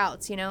other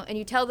routes, and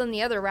you tell them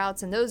the other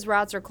routes, and those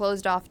routes are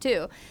closed off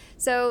too.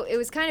 So it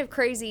was kind of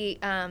crazy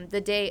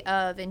the day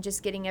of, and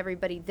just getting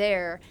everybody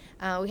there.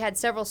 We had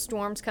several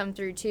storms come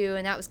through too,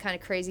 and that was kind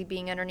of crazy,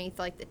 being underneath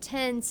like the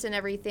tents and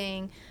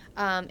everything,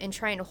 and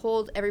trying to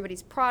hold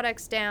everybody's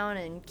products down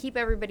and keep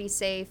everybody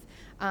safe.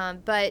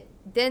 But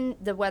then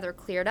the weather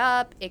cleared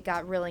up. It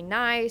got really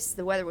nice.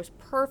 The weather was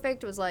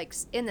perfect. It was like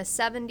in the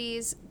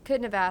 70s.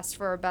 Couldn't have asked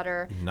for a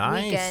better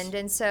Nice. weekend.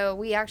 And so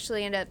we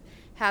actually ended up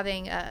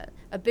having a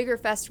bigger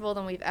festival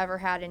than we've ever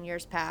had in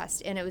years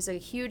past. And it was a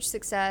huge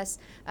success.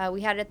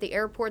 We had it at the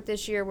airport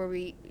this year where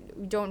we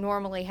don't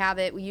normally have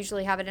it. We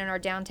usually have it in our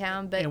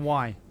downtown. But And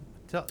why?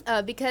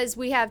 because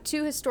we have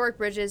two historic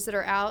bridges that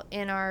are out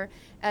in our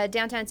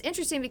downtown. It's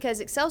interesting because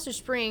Excelsior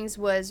Springs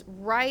was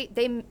right.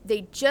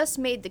 They just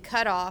made the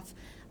cutoff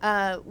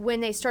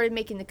when they started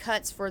making the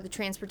cuts for the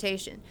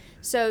transportation.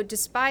 So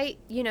despite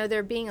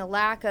there being a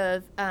lack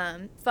of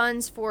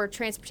funds for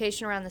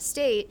transportation around the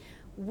state,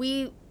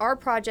 our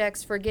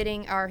projects for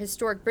getting our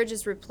historic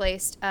bridges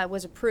replaced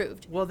was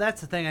approved. Well, that's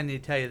the thing I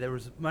need to tell you. There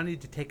was money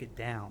to take it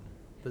down,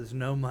 but there's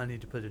no money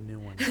to put a new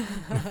one.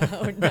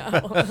 Oh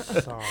no.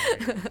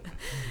 Sorry.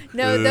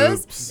 No,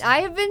 those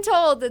I have been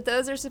told that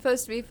those are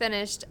supposed to be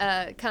finished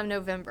come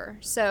November.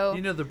 So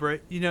You know the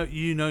bridge.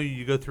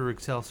 You go through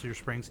Excelsior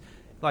Springs,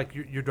 like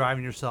you're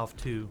driving yourself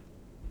to.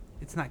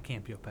 It's not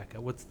Camp Yopeka.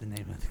 What's the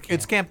name of the camp?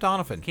 It's Camp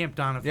Donovan. Camp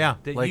Donovan. Yeah,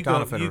 That Lake you go-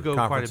 Donovan you go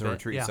Conference quite a and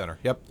bit, Retreat yeah. Center.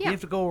 Yep. Yeah. You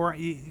have to go right.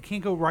 You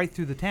can't go right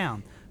through the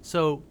town.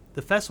 So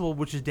the festival,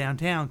 which is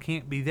downtown,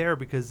 can't be there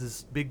because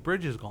this big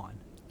bridge is gone.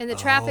 and the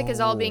traffic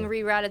is all being Oh.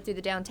 rerouted through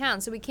the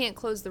downtown, so we can't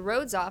close the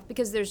roads off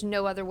because there's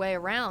no other way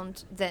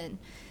around then.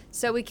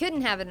 So we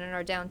couldn't have it in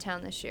our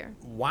downtown this year.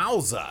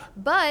 Wowza.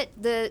 But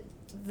the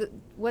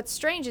what's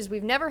strange is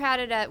we've never had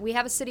it we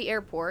have a city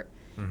airport,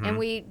 and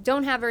we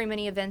don't have very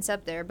many events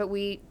up there, but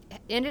we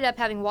ended up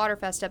having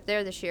Waterfest up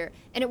there this year,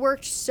 and it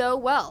worked so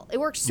well. It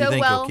worked so You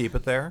think well. you'll keep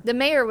it there? The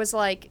mayor was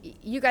like,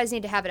 you guys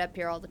need to have it up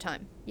here all the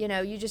time.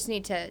 You just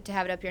need to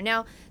have it up here.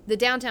 Now, the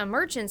downtown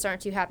merchants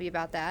aren't too happy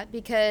about that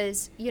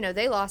because,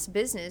 they lost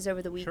business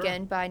over the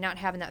weekend by not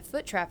having that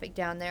foot traffic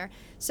down there.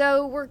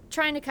 So we're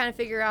trying to kind of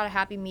figure out a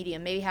happy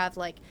medium. Maybe have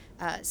like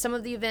some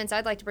of the events.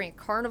 I'd like to bring a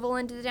carnival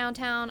into the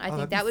downtown. I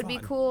think that'd be that would be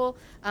fun. cool.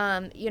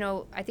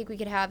 I think we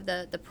could have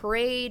the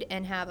parade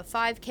and have a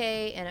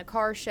 5K and a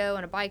car show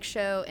and a bike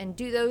show and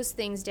do those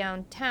things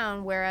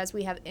downtown, whereas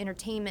we have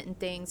entertainment and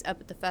things up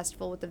at the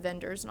festival with the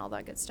vendors and all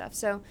that good stuff.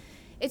 So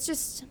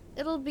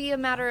it'll be a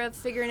matter of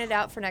figuring it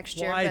out for next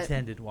year. Well, I but-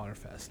 attended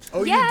Waterfest.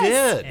 Oh, Yes!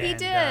 you did.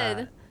 He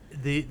And,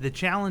 did. the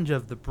challenge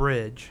of the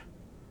bridge,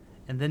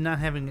 and then not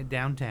having it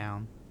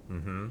downtown,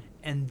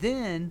 and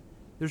then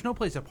there's no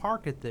place to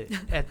park at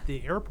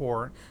the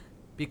airport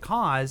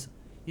because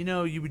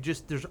you would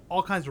just there's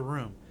all kinds of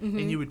room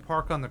and you would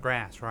park on the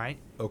grass, right?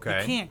 Okay.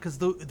 You can't because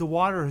the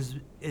water is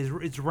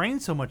it's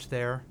rained so much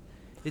there.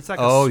 It's like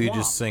Oh, a you swamp.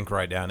 just sink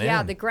right down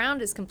Yeah, in. the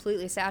ground is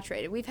completely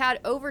saturated. We've had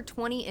over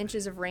 20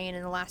 inches of rain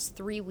in the last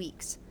 3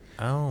 weeks.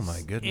 Oh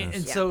my goodness.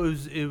 And Yeah. so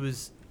it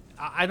was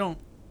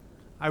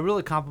I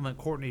really compliment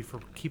Courtney for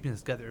keeping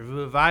this together.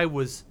 If I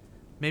was,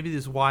 maybe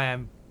this is why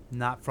I'm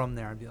not from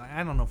there, I'd be like,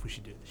 I don't know if we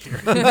should do it this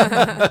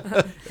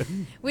year.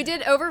 We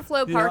did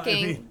overflow You know, I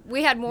parking. mean,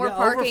 We had more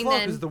parking overflow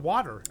than is the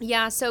water.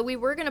 Yeah, so we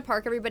were going to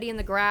park everybody in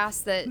the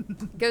grass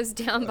that goes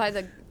down by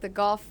the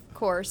golf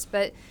course,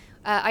 but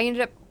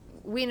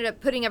we ended up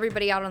putting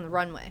everybody out on the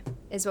runway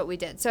is what we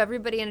did. So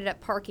everybody ended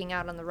up parking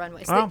out on the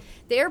runway. So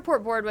the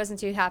airport board wasn't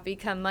too happy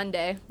come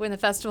Monday when the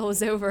festival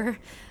was over,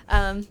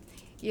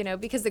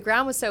 because the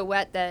ground was so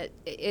wet that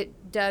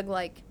it dug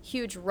like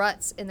huge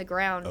ruts in the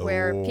ground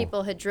where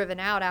people had driven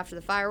out after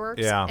the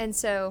fireworks. Yeah. And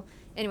so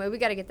anyway, we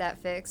got to get that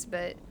fixed,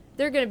 but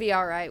they're going to be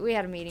all right. We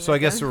had a meeting. So I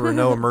with guess them. there were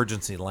no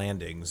emergency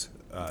landings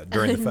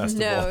during the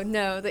festival.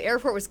 No, the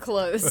airport was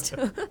closed.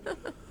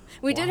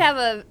 We did have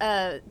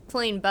a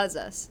plane buzz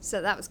us,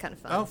 so that was kind of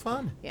fun. Oh,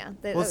 fun. Yeah,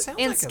 Well, it sounds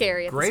and like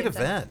scary. a at the great same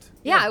time. event.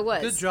 Yeah, it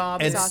was. Good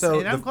job. It was And awesome. so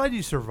And I'm the- glad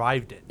you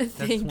survived it. That's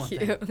Thank one you.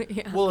 thing.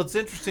 Yeah. Well, it's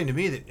interesting to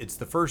me that it's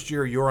the first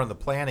year you're on the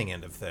planning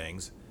end of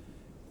things.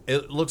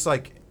 It looks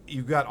like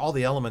you've got all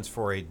the elements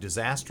for a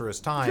disastrous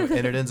time,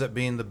 and it ends up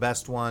being the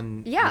best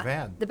one Yeah, you've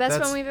had. the best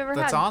one we've ever had.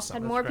 That's awesome.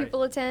 Had more great.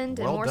 people attend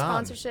and Well more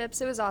done.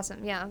 sponsorships. It was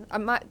awesome. Yeah,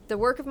 the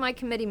work of my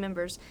committee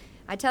members.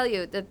 I tell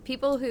you, the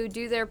people who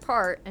do their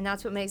part, and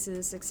that's what makes it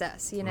a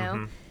success. You know.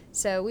 Mm-hmm.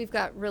 So we've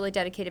got really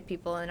dedicated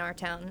people in our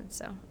town.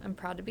 So I'm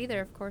proud to be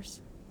there, of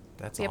course.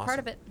 That's Be awesome. a part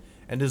of it.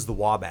 And is the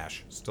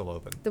Wabash still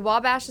open? The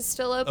Wabash is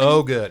still open.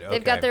 Oh, good.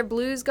 They've got Okay. their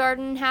blues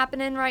garden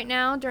happening right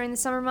now during the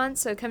summer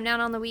months. So come down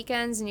on the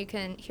weekends and you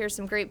can hear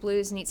some great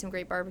blues and eat some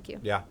great barbecue.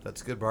 Yeah,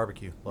 that's good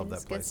barbecue. Love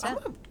It's that good place. I'm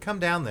stuff. gonna come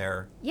down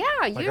there Yeah,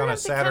 you like have on a to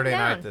Saturday come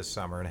down. night this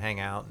summer and hang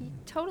out,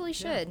 and Totally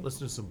should.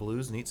 listen to some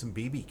blues and eat some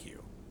BBQ.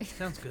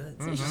 Sounds good.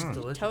 Mm-hmm. It's just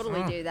delicious.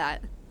 Totally do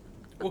that.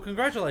 Well,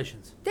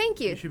 congratulations. Thank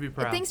you. You should be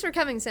proud. Thanks for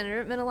coming, Senator.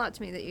 It meant a lot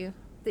to me that you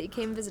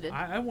came and visited.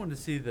 I wanted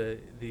to see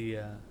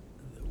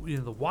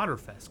the water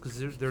fest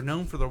because they're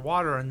known for their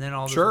water, and then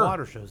all this Sure.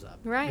 water shows up.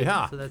 Right.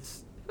 Yeah. So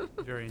that's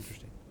very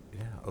interesting.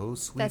 Yeah. Oh,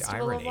 sweet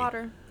Festival irony. of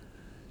Water.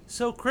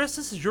 So, Chris,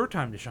 this is your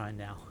time to shine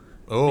now.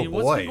 Oh, I mean,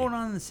 what's boy. been going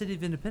on in the city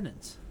of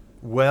Independence?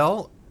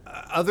 Well,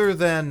 other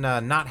than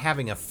not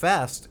having a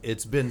fest,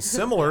 it's been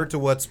similar to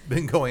what's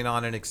been going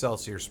on in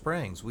Excelsior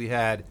Springs. We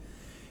had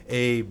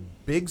a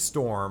big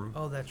storm,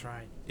 Oh, that's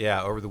right.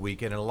 over the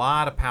weekend, and a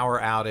lot of power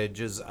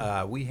outages.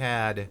 We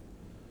had,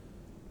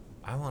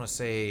 I want to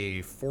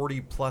say,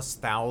 40+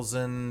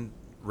 thousand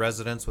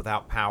residents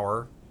without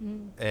power,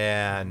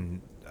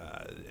 and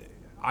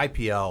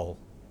IPL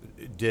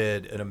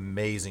did an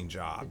amazing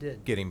job They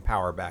did. getting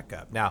power back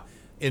up. Now,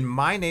 in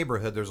my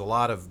neighborhood, there's a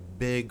lot of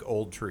big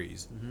old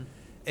trees,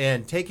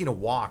 and taking a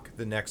walk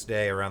the next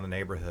day around the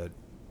neighborhood,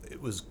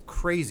 it was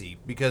crazy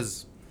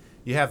because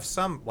you have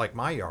some, like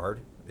my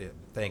yard,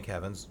 thank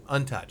heavens,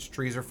 untouched.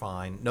 Trees are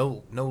fine,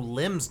 no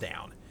limbs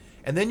down,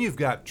 and then you've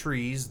got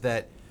trees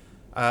that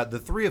the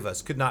three of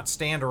us could not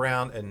stand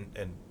around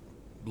and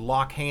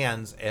lock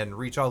hands and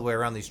reach all the way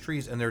around these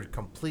trees, and they're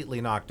completely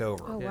knocked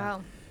over. Oh, Yeah.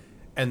 wow.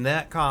 And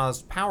that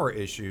caused power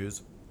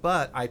issues,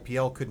 but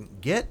IPL couldn't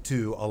get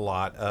to a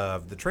lot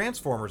of the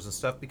transformers and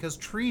stuff because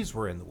trees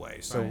were in the way.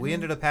 So we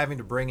ended up having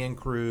to bring in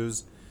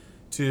crews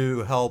to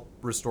help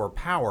restore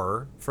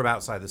power from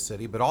outside the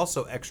city, but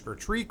also extra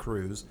tree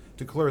crews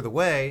to clear the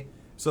way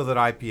so that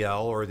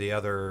IPL or the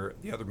other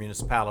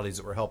municipalities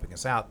that were helping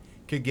us out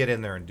could get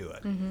in there and do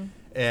it.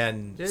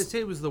 And Did it say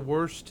it was the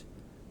worst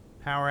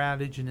power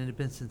outage in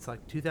Independence since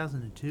like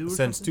 2002? Or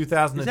since something?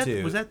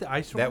 2002, Was that the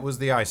ice storm? that was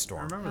the ice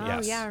storm. I remember Oh, that.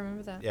 Yes. yeah, I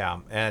remember that. Yeah,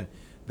 and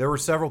there were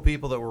several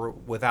people that were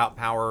without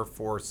power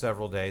for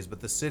several days, but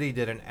the city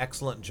did an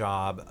excellent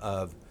job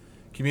of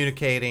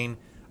communicating.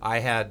 I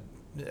had,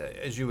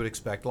 as you would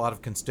expect, a lot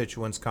of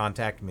constituents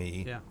contact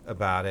me Yeah.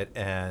 about it,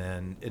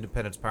 and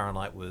Independence Power and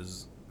Light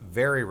was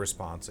very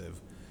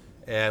responsive,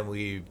 and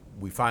we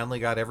finally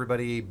got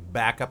everybody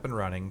back up and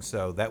running,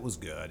 so that was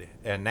good.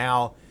 And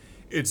now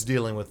it's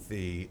dealing with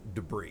the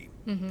debris.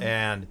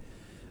 And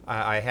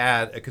I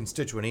had a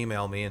constituent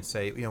email me and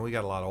say, we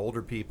got a lot of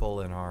older people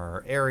in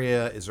our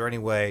area. Is there any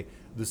way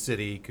the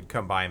city could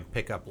come by and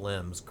pick up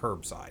limbs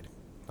curbside?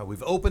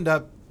 We've opened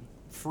up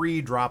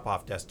free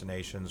drop-off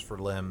destinations for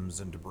limbs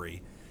and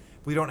debris.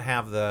 We don't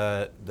have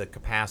the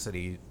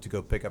capacity to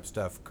go pick up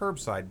stuff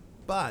curbside,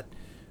 but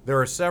there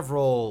are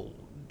several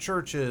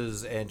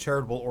churches and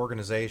charitable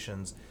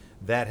organizations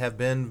that have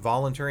been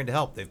volunteering to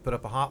help. They've put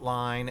up a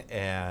hotline,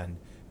 and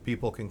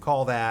people can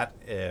call that.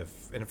 And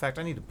in fact,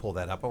 I need to pull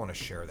that up. I want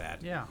to share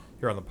that Yeah.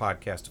 here on the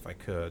podcast if I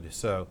could.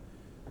 So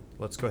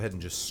let's go ahead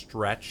and just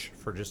stretch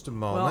for just a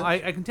moment. Well,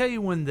 I can tell you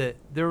when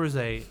there was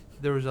a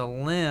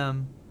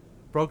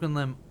broken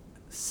limb,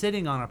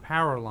 sitting on a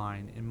power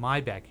line in my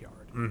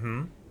backyard,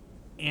 Mm-hmm.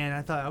 and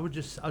I thought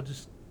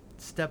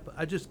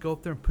I'd just go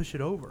up there and push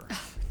it over,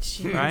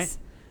 Jeez. right?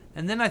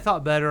 And then I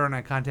thought better, and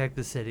I contacted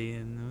the city,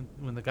 and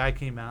when the guy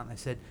came out, and I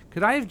said,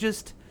 could I have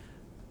just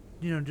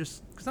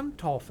because I'm a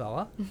tall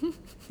fella,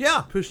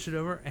 Yeah. pushed it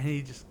over, and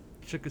he just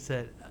shook his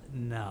head.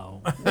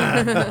 No.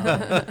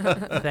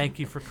 Thank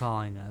you for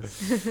calling us.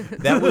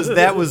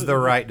 That was the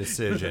right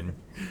decision.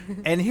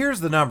 And here's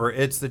the number.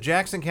 It's the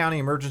Jackson County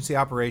Emergency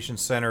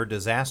Operations Center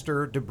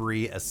Disaster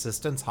Debris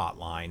Assistance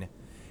Hotline.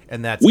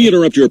 and that's We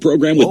interrupt your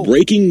program with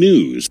breaking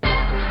news. Okay,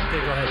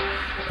 go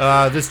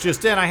ahead. This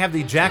just in. I have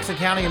the Jackson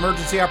County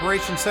Emergency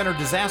Operations Center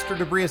Disaster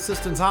Debris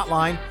Assistance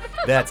Hotline.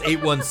 That's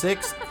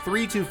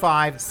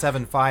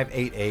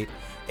 816-325-7588.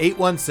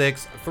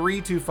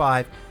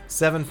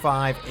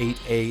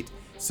 816-325-7588.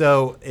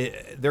 So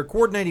they're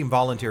coordinating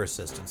volunteer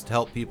assistance to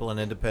help people in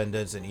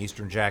Independence and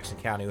eastern Jackson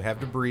County who have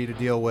debris to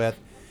deal with.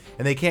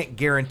 And they can't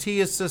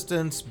guarantee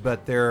assistance,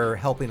 but they're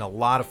helping a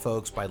lot of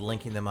folks by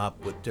linking them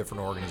up with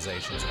different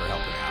organizations that are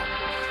helping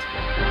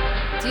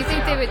out. Do you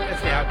think they would?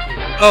 That's the outfit.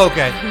 Oh,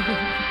 okay.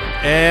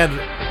 And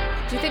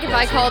Do you think if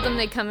I called them,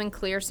 they'd come and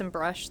clear some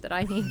brush that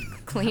I need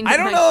cleaned? I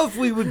don't know if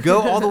we would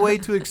go all the way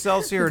to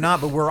Excelsior or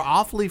not, but we're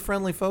awfully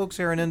friendly folks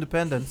here in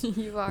Independence.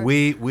 You are.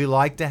 We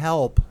like to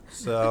help.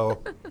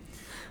 So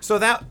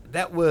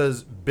that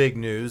was big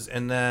news.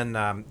 And then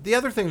the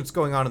other thing that's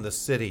going on in the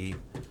city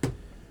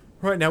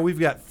right now, we've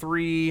got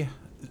 3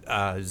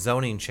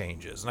 zoning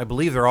changes, and I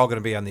believe they're all going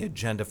to be on the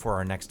agenda for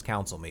our next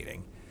council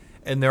meeting.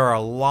 And there are a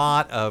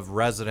lot of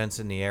residents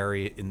in the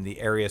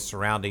area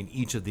surrounding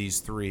each of these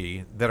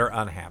 3 that are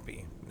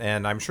unhappy.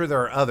 And I'm sure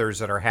there are others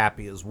that are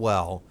happy as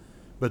well.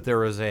 But there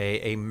was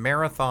a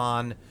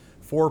marathon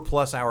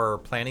 4+ hour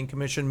planning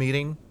commission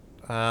meeting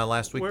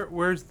last week.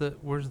 Where's the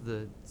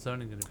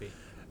zoning going to be?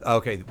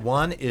 Okay,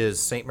 one is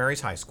St.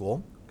 Mary's High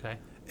School. Okay.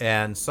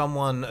 And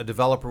a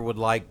developer would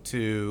like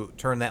to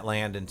turn that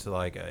land into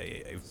like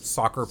a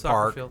soccer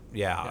park. Field.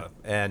 Yeah.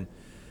 And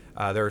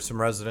there are some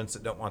residents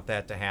that don't want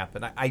that to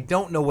happen. I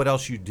don't know what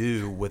else you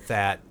do with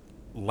that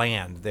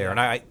land there.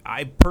 Yeah. And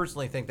I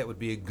personally think that would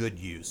be a good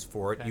use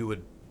for it. Okay. You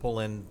would pull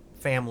in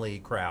family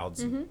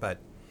crowds. But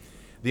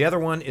the other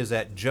one is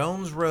at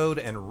Jones Road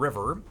and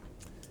River.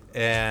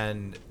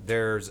 And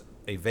there's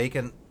a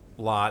vacant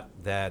lot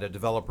that a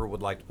developer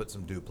would like to put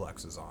some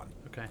duplexes on.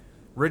 Okay.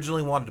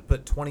 Originally wanted to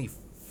put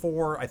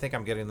 24, I think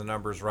I'm getting the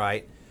numbers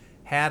right.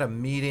 Had a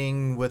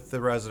meeting with the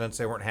residents.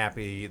 They weren't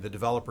happy. The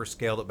developer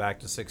scaled it back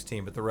to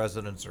 16, but the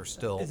residents are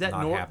still Is that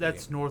not north? happy.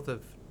 That's north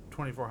of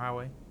 24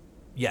 Highway,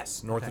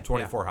 Yes, north Okay, of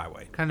 24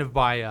 Highway. kind of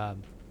by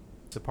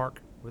the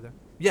park over there.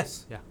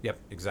 Yes. Yeah. Yep,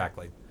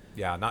 exactly.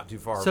 Yeah, not too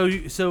far. So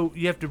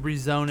you have to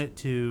rezone it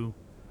to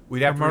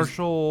we'd have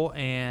commercial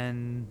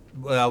and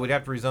we'd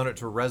have to rezone it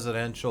to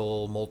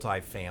residential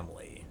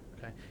multifamily.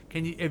 okay.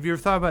 Have you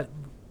ever thought about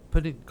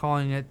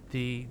calling it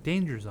the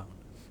danger zone,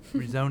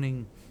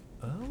 rezoning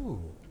Oh.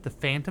 the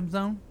phantom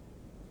zone,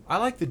 I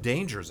like the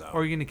danger zone.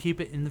 or are you going to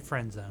keep it in the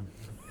friend zone?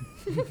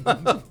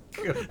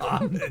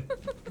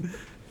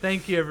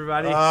 Thank you,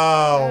 everybody. Oh,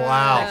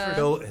 wow.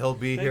 Uh, He'll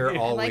be here you.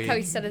 all I like week. how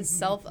he set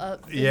himself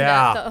up. for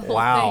Yeah, that, the whole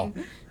wow.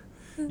 thing.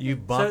 You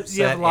bump So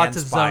you have set lots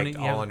and of spike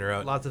zoning. all on your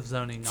own. Lots of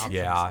zoning options.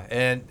 Yeah,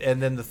 and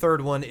then the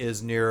third one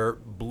is near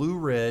Blue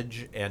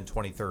Ridge and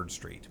 23rd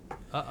Street.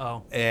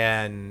 Uh-oh.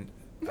 And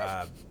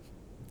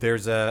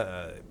there's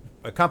a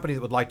company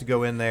that would like to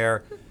go in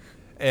there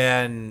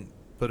and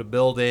put a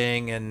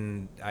building,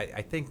 and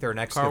I think they're an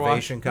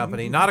excavation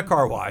company, not a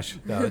car wash.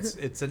 No,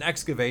 it's an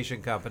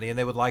excavation company, and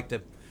they would like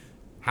to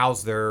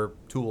house their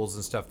tools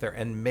and stuff there,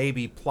 and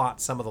maybe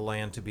plot some of the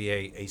land to be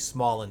a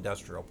small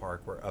industrial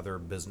park where other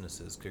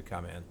businesses could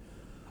come in.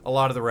 A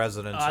lot of the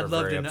residents are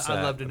very upset.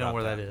 I'd love to know about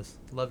where that is.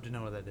 Love to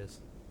know where that is.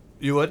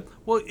 You would?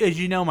 Well, as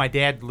you know, my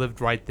dad lived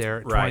right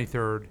there at Right.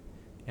 23rd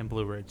and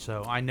Blue Ridge,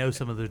 so I know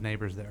some of those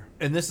neighbors there.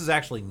 And this is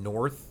actually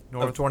north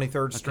of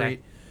 23rd Street.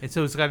 Okay. And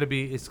so it's got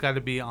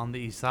to be on the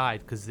east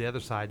side because the other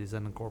side is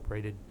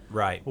unincorporated.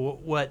 Right.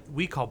 What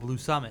we call Blue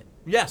Summit.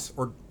 Yes,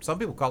 or some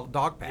people call it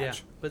Dog Yeah,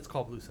 Patch. but it's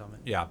called Blue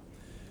Summit. Yeah.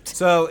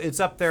 So it's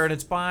up there, and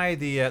it's by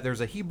the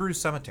there's a Hebrew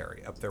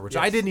cemetery up there, which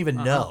I Yes. didn't even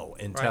Uh-huh. know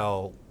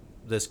until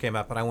this came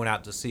up, and I went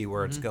out to see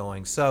where it's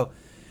going. So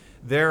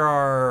there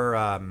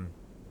are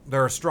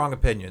strong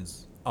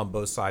opinions on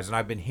both sides, and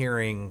I've been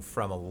hearing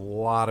from a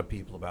lot of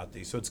people about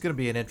these. So it's going to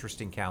be an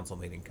interesting council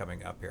meeting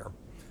coming up here.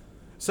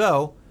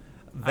 So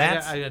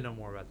that's I gotta know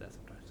more about that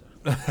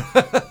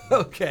sometimes. So.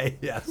 okay.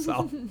 Yes,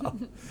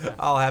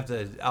 I'll have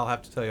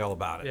to tell you all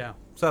about it. Yeah.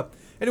 So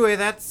anyway,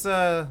 that's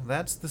the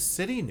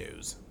city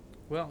news.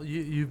 Well,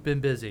 you've been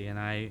busy,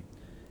 and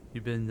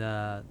you've been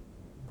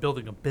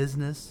building a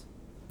business.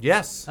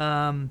 Yes.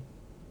 I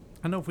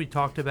don't know if we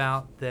talked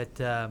about that.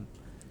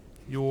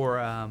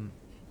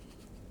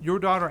 Your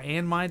daughter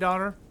and my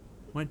daughter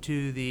went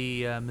to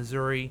the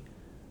Missouri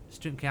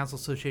Student Council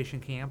Association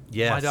camp.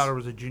 Yes. My daughter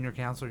was a junior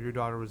counselor. Your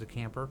daughter was a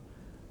camper.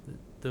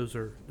 Those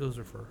are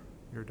for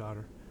your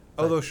daughter.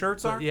 Oh, those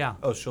shirts are? Yeah.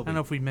 Oh, she'll I be don't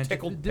know if we mentioned.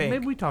 tickled pink.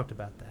 Maybe we talked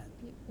about that.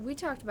 We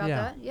talked about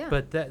that. Yeah.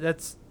 But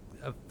that's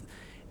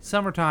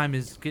summertime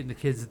is getting the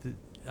kids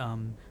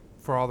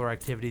for all their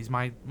activities.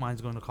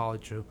 Mine's going to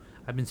college, so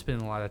I've been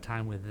spending a lot of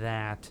time with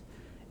that,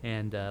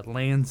 and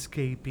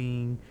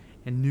landscaping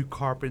and new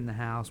carpet in the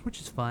house,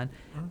 which is fun.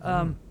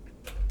 Mm-hmm.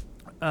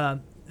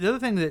 The other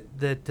thing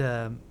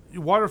that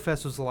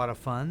Waterfest was a lot of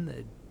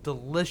fun.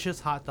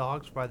 Delicious hot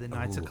dogs by the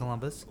Knights of Ooh,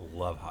 Columbus.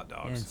 Love hot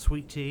dogs. And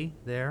sweet tea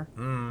there,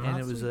 and not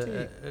it was sweet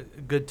a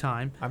good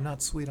time. I'm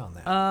not sweet on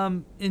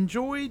that.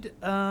 Enjoyed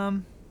a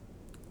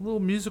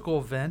little musical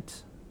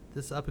event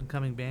this up and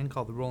coming band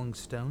called the Rolling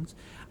Stones.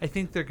 I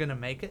think they're gonna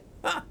make it.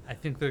 I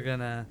think they're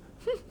gonna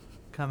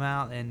come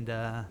out and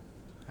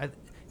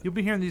you'll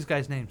be hearing these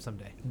guys' names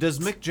someday. Does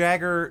Mick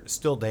Jagger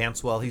still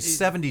dance well? He's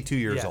 72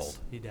 years Yes, old.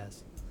 he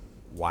does.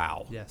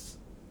 Wow. Yes.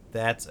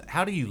 That's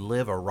how do you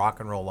live a rock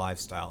and roll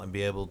lifestyle and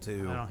be able I don't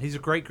to? know. He's a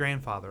great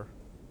grandfather.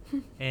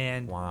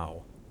 And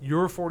Wow.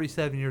 you're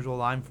 47 years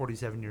old. I'm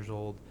 47 years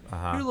old.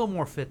 Uh-huh. You're a little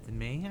more fit than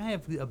me. I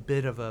have a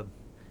bit of a.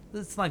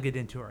 Let's not get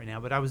into it right now.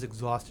 But I was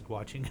exhausted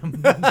watching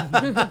him,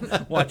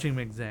 watching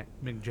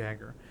Mick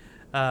Jagger,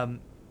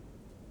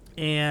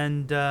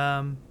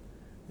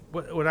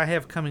 what I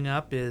have coming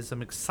up is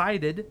I'm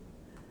excited.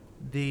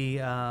 The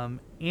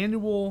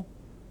annual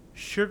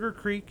Sugar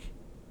Creek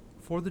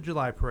 4th of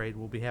July parade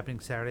will be happening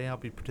Saturday. I'll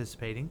be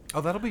participating. Oh,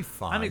 that'll be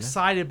fun. I'm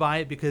excited by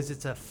it because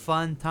it's a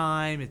fun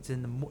time.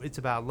 It's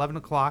about 11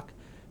 o'clock.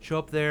 Show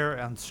up there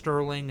on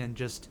Sterling and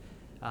just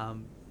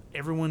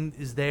everyone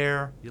is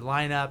there. You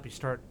line up. You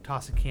start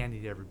tossing candy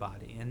to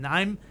everybody. And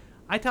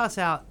I toss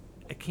out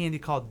a candy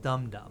called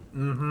Dum Dum.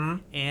 Mm-hmm.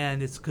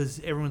 And it's because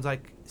everyone's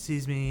like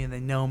sees me and they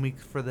know me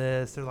for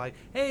this. They're like,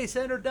 "Hey,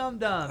 Senator Dum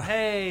Dum.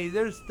 Hey,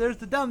 there's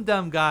the Dum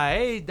Dum guy.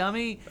 Hey,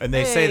 dummy." And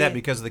they say that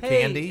because of the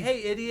candy?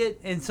 Hey, idiot.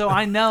 And so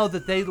I know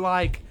that they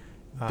like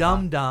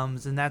Dum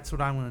Dums, and that's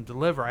what I'm going to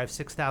deliver. I have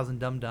 6,000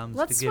 Dum Dums.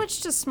 Let's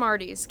switch to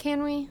Smarties,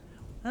 can we?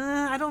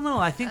 I don't know.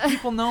 I think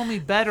people know me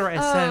better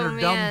as Senator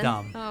man.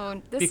 Dum Dum.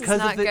 Oh, this is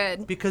not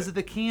good. Because of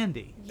the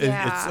candy.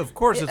 Yeah. Of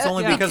course, it's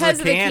only Yeah. because of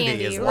the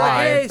candy is right.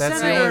 why. Hey, That's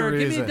Senator, the only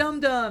give me reason. a Dum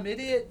Dum,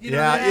 idiot. You know,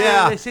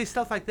 Yeah. They say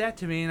stuff like that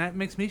to me, and that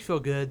makes me feel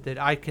good that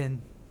I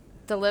can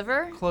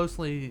Deliver?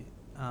 closely.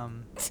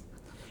 And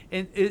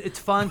it's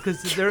fun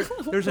because there's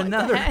What the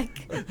another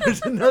heck?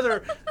 there's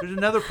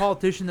another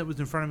politician that was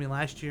in front of me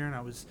last year, and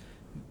I was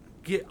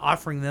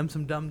offering them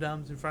some Dum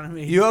Dums in front of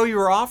me. You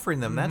were offering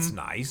them. That's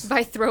nice.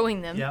 By throwing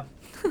them. Yep.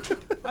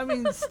 I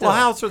mean, still, Well,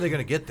 how else are they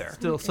going to get there?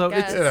 still, so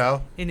guess.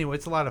 it's anyway.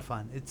 It's a lot of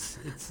fun. It's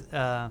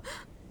not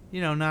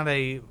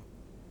a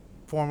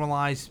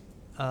formalized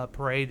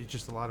parade. It's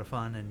just a lot of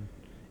fun and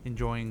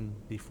enjoying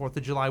the 4th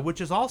of July,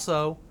 which is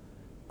also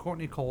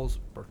Courtney Cole's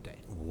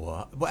birthday.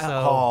 What?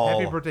 So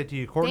happy birthday to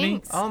you, Courtney.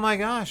 Thanks. Oh my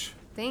gosh.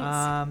 Thanks.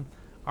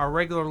 Our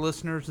regular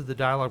listeners of the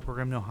Dialogue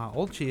program know how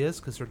old she is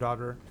because her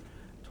daughter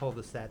told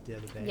us that the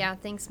other day. Yeah,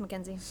 thanks,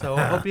 Mackenzie. So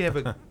I hope you have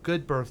a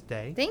good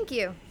birthday. Thank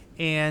you.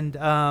 And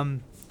at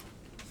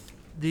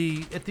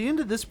the end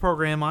of this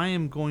program, I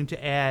am going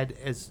to add,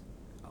 as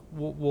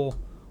we'll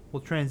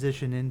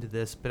transition into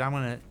this, but I'm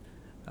going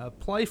to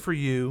play for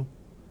you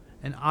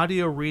an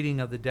audio reading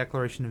of the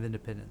Declaration of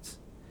Independence.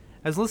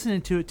 I was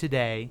listening to it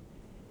today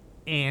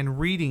and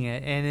reading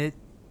it, and it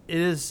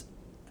is,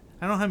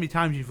 I don't know how many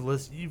times you've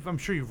listened. I'm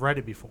sure you've read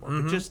it before,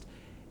 but just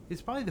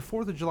it's probably the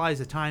 4th of July is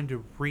a time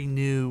to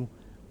renew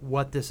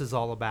what this is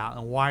all about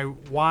and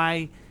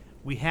why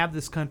we have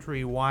this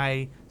country,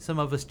 why some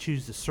of us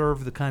choose to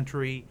serve the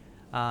country,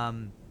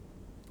 and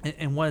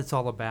what it's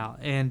all about.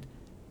 And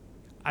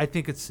I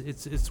think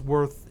it's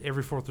worth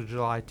every 4th of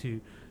July to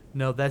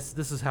know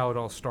this is how it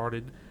all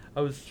started.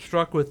 I was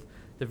struck with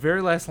the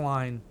very last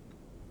line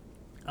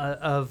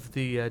of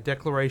the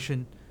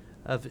Declaration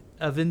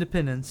of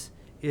Independence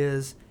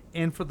is,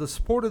 "And for the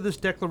support of this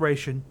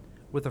declaration,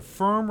 with a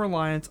firm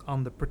reliance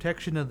on the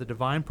protection of the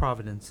divine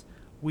providence,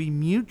 we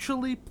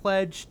mutually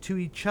pledge to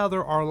each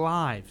other our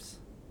lives,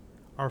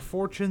 our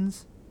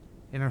fortunes,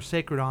 and our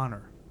sacred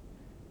honor."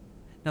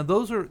 Now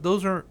those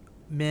are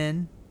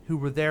men who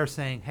were there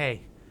saying,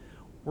 "Hey,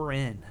 we're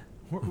in.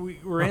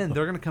 We're in.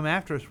 They're going to come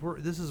after us.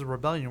 This is a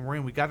rebellion. We're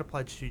in. We got to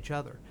pledge to each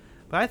other."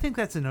 But I think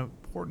that's an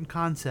important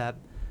concept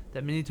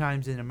that many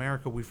times in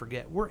America we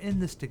forget. We're in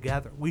this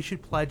together. We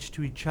should pledge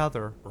to each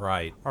other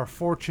Right. our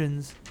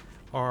fortunes,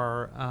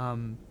 our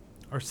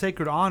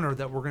sacred honor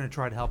that we're going to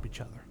try to help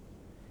each other.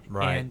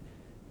 Right. And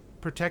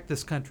protect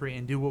this country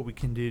and do what we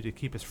can do to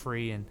keep us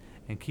free and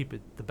keep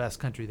it the best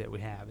country that we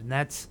have. And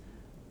that's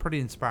pretty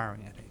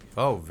inspiring, I think.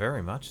 Oh,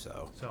 very much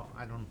so. So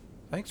I don't.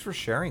 Thanks for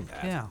sharing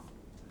that. Yeah.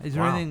 Is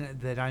there Wow. anything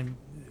that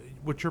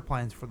what's your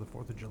plans for the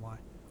 4th of July?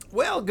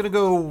 Well, going to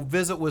go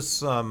visit with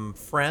some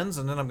friends,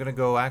 and then I'm going to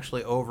go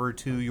actually over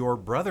to your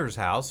brother's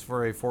house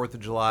for a 4th of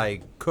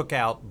July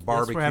cookout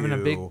barbecue. Yes, we're having a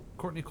big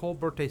Courtney Cole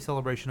birthday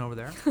celebration over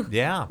there.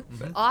 Yeah.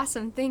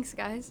 Awesome. Thanks,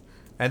 guys.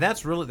 And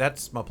that's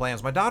my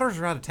plans. My daughters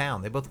are out of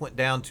town. They both went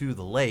down to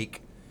the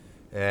lake,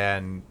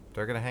 and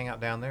they're going to hang out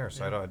down there.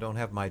 So I don't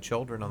have my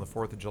children on the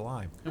 4th of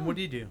July. And what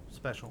do you do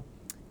special?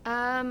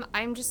 I'm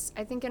I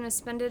think gonna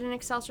spend it in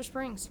Excelsior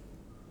Springs.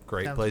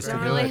 Great Sounds place great. to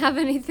Don't do really it. have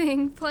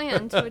anything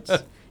planned, which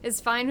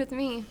is fine with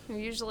me.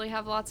 We usually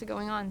have lots of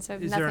going on, so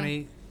Is nothing. there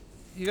any?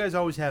 You guys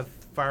always have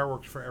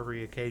fireworks for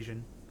every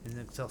occasion in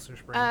Excelsior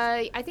Springs.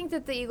 I think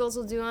that the Eagles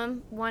will do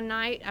them one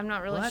night. I'm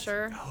not really What?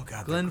 sure. Oh,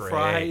 God, Glenn they're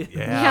Fry. great.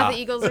 Yeah, Yeah. the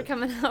Eagles are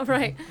coming out,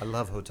 right? I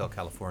love Hotel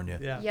California.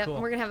 yeah. Yep, Cool.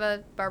 we're gonna have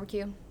a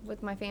barbecue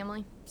with my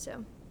family.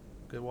 So,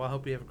 Good. Well, I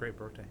hope you have a great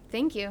birthday.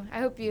 thank you. I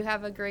hope you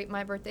have a great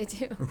my birthday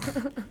too.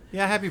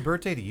 Yeah, happy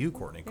birthday to you,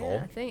 Courtney Cole.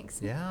 Yeah,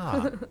 thanks.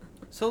 Yeah.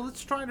 So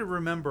let's try to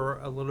remember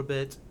a little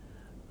bit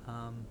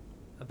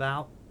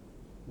about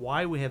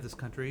why we have this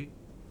country,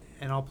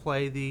 and I'll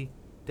play the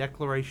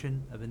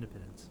Declaration of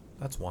Independence.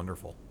 That's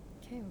wonderful.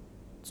 Okay.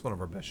 It's one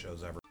of our best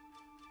shows ever.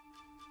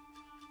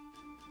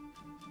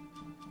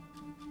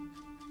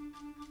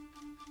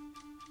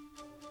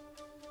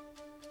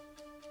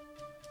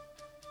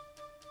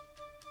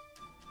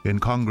 In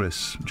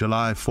Congress,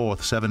 July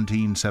 4th,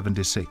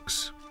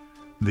 1776,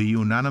 the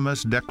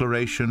unanimous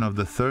declaration of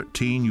the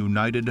 13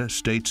 United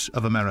States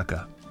of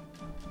America.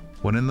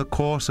 When in the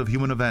course of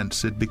human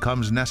events it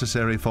becomes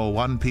necessary for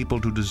one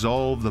people to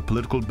dissolve the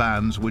political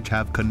bands which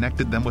have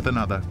connected them with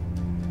another,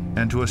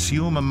 and to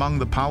assume among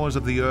the powers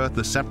of the earth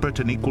the separate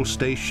and equal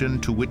station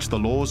to which the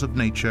laws of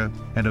nature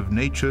and of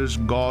nature's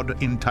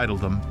God entitle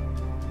them,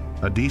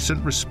 a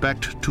decent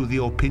respect to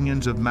the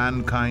opinions of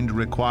mankind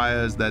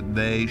requires that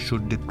they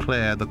should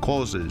declare the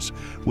causes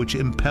which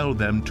impel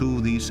them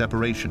to the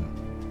separation.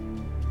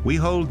 We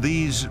hold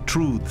these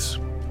truths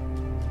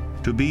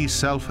to be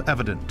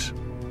self-evident,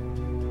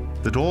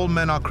 that all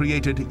men are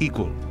created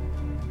equal,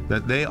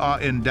 that they are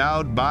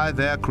endowed by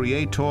their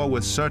Creator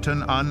with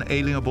certain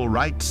unalienable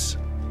rights,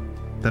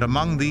 that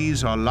among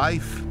these are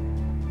life,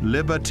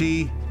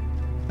 liberty,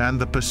 and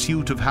the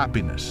pursuit of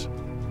happiness,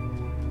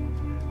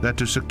 that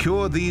to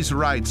secure these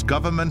rights,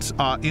 governments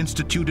are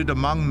instituted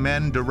among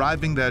men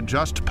deriving their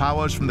just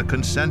powers from the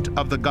consent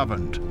of the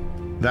governed,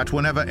 that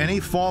whenever any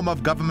form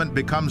of government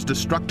becomes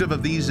destructive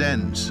of these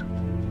ends,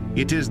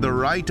 it is the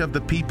right of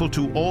the people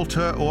to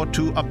alter or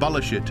to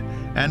abolish it,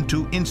 and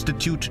to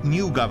institute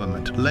new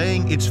government,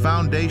 laying its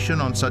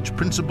foundation on such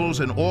principles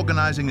and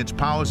organizing its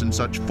powers in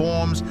such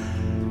forms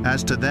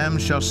as to them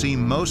shall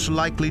seem most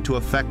likely to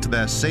affect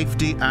their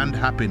safety and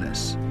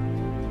happiness.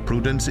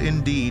 Prudence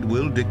indeed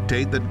will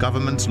dictate that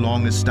governments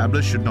long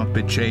established should not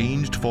be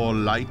changed for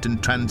light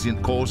and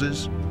transient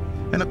causes,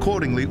 and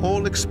accordingly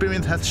all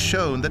experience hath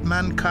shown that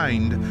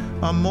mankind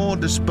are more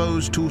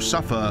disposed to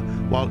suffer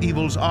while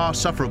evils are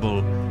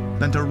sufferable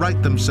than to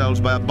right themselves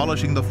by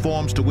abolishing the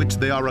forms to which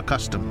they are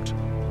accustomed.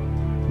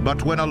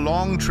 But when a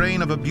long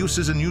train of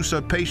abuses and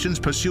usurpations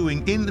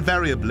pursuing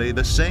invariably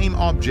the same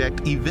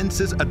object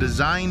evinces a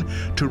design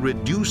to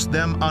reduce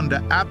them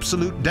under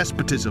absolute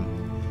despotism,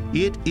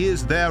 it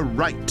is their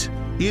right,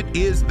 it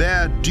is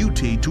their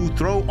duty to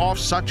throw off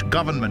such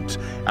government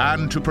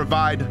and to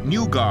provide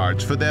new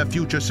guards for their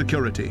future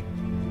security.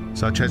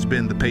 Such has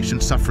been the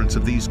patient sufferance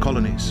of these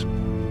colonies,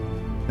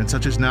 and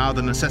such is now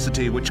the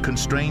necessity which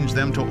constrains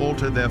them to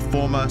alter their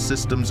former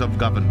systems of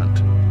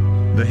government.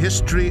 The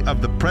history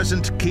of the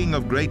present King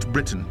of Great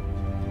Britain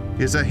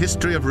is a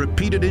history of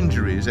repeated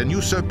injuries and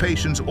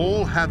usurpations,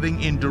 all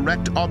having in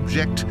direct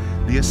object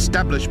the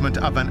establishment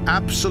of an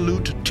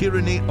absolute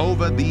tyranny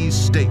over these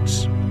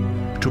states.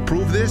 To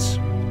prove this,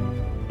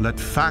 let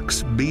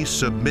facts be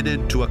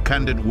submitted to a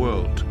candid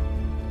world.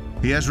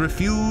 He has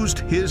refused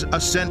his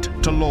assent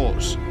to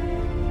laws,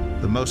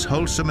 the most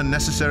wholesome and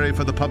necessary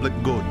for the public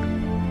good.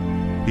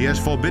 He has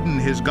forbidden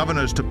his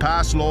governors to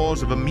pass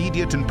laws of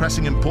immediate and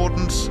pressing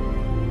importance,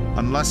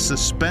 unless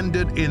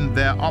suspended in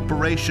their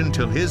operation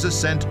till his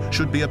assent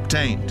should be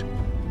obtained,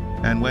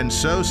 and when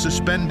so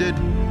suspended,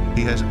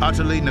 he has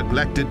utterly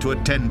neglected to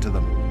attend to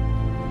them.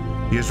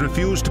 He has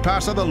refused to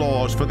pass other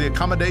laws for the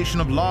accommodation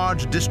of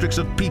large districts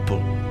of people,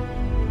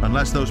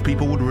 unless those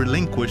people would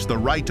relinquish the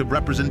right of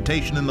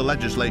representation in the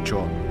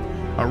legislature,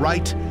 a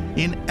right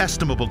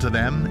inestimable to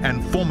them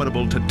and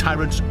formidable to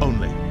tyrants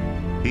only.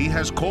 He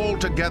has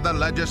called together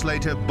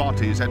legislative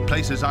bodies at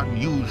places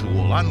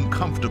unusual,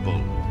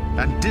 uncomfortable,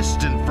 and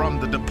distant from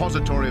the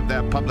depository of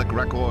their public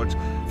records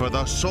for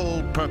the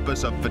sole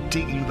purpose of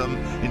fatiguing them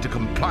into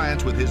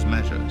compliance with his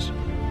measures.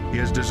 He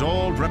has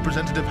dissolved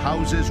representative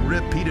houses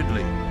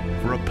repeatedly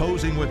for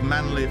opposing with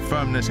manly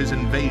firmness his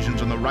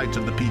invasions on the rights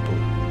of the people.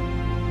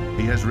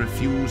 He has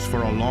refused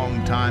for a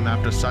long time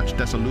after such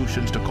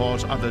dissolutions to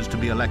cause others to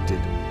be elected,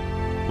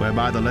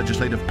 whereby the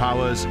legislative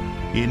powers,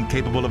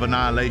 incapable of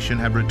annihilation,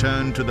 have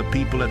returned to the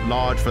people at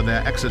large for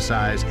their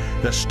exercise,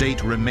 the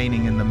state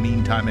remaining in the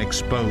meantime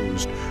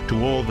exposed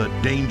to all the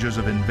dangers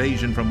of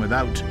invasion from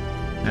without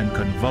and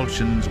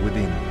convulsions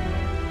within.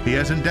 He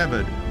has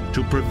endeavored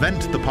to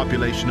prevent the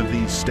population of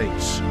these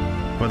states,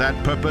 for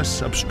that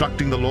purpose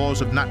obstructing the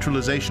laws of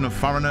naturalization of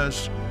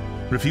foreigners,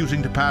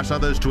 refusing to pass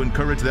others to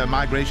encourage their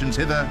migrations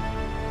hither,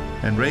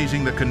 and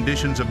raising the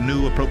conditions of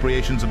new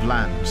appropriations of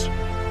lands.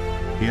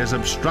 He has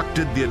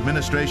obstructed the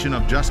administration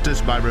of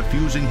justice by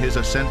refusing his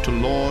assent to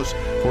laws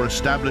for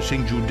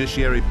establishing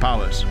judiciary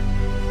powers.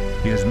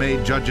 He has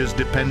made judges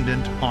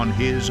dependent on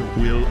his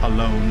will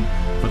alone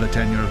for the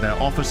tenure of their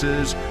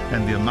offices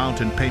and the amount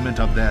and payment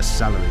of their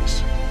salaries.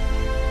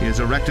 He has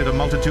erected a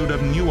multitude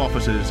of new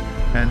offices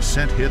and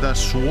sent hither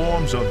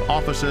swarms of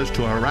officers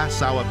to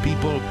harass our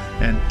people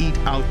and eat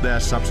out their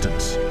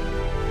substance.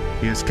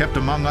 He has kept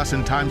among us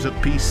in times of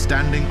peace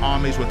standing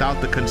armies without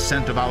the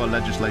consent of our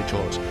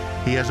legislators.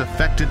 He has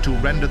affected to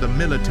render the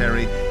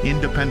military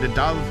independent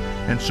of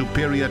and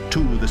superior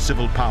to the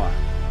civil power.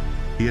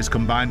 He has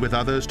combined with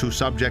others to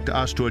subject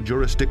us to a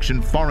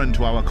jurisdiction foreign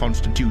to our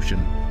Constitution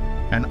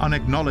and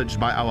unacknowledged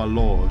by our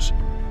laws,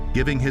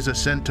 giving his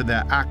assent to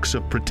their acts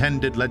of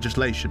pretended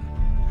legislation,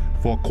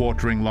 for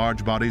quartering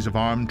large bodies of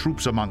armed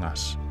troops among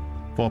us,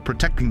 for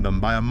protecting them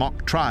by a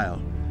mock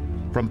trial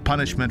from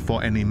punishment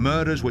for any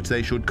murders which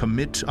they should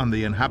commit on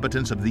the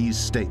inhabitants of these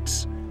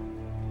states,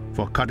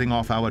 for cutting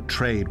off our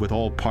trade with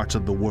all parts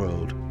of the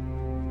world,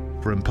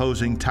 for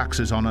imposing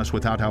taxes on us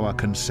without our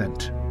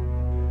consent,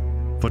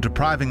 for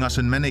depriving us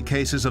in many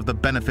cases of the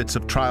benefits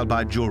of trial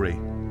by jury,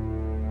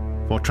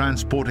 for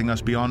transporting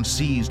us beyond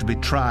seas to be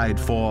tried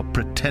for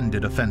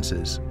pretended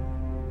offenses,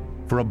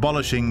 for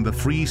abolishing the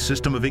free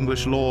system of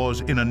English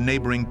laws in a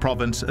neighboring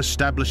province,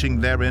 establishing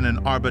therein an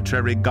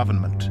arbitrary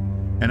government,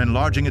 and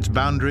enlarging its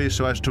boundaries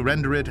so as to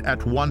render it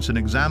at once an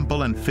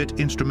example and fit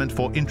instrument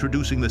for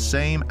introducing the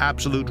same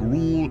absolute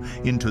rule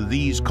into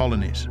these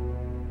colonies,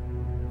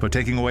 for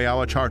taking away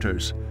our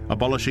charters,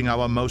 abolishing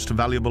our most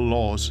valuable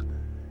laws,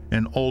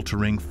 and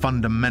altering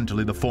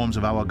fundamentally the forms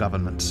of our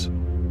governments,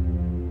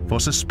 for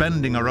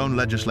suspending our own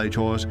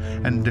legislatures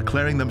and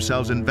declaring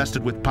themselves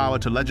invested with power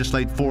to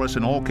legislate for us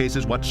in all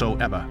cases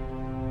whatsoever.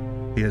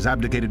 He has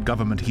abdicated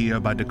government here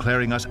by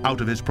declaring us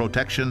out of his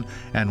protection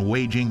and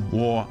waging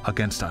war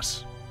against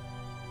us.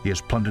 He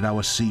has plundered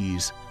our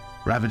seas,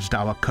 ravaged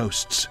our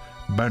coasts,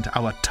 burnt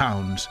our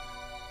towns,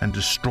 and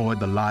destroyed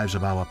the lives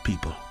of our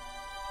people.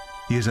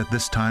 He is at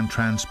this time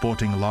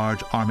transporting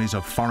large armies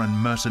of foreign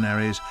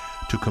mercenaries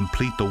to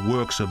complete the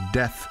works of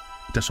death,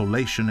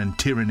 desolation, and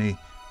tyranny,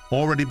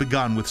 already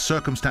begun with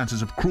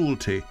circumstances of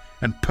cruelty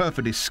and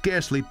perfidy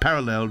scarcely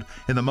paralleled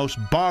in the most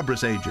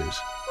barbarous ages,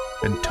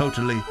 and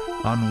totally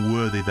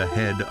unworthy the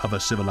head of a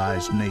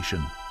civilized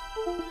nation.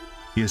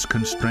 He has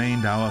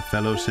constrained our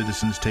fellow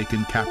citizens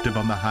taken captive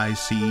on the high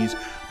seas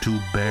to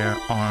bear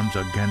arms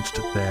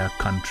against their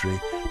country,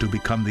 to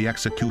become the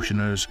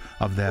executioners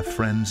of their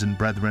friends and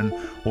brethren,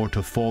 or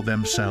to fall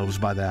themselves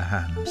by their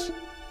hands.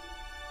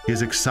 He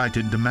has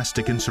excited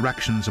domestic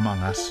insurrections among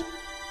us,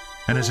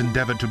 and has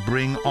endeavored to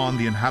bring on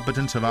the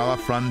inhabitants of our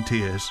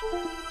frontiers,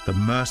 the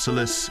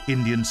merciless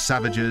Indian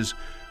savages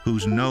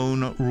whose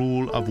known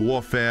rule of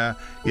warfare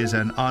is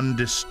an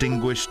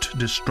undistinguished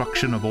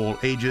destruction of all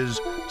ages,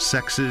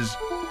 sexes,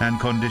 and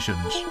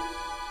conditions.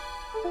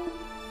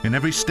 In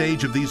every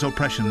stage of these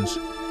oppressions,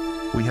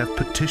 we have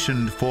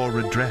petitioned for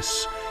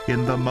redress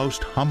in the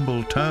most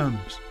humble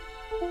terms.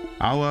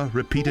 Our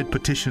repeated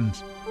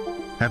petitions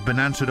have been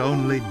answered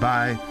only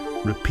by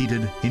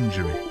repeated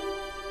injury.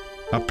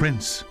 A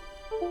prince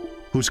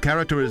whose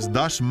character is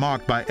thus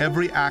marked by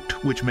every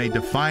act which may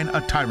define a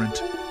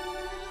tyrant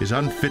is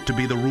unfit to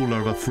be the ruler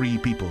of a free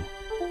people.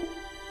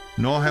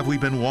 Nor have we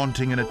been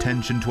wanting in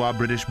attention to our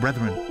British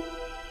brethren.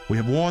 We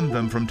have warned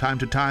them from time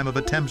to time of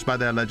attempts by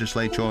their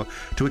legislature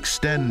to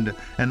extend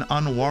an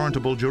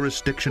unwarrantable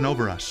jurisdiction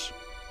over us.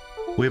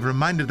 We have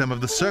reminded them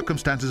of the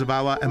circumstances of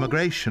our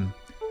emigration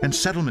and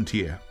settlement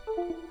here.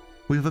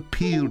 We have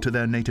appealed to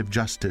their native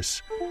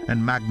justice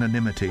and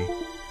magnanimity,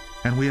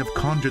 and we have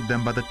conjured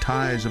them by the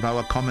ties of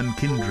our common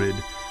kindred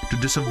to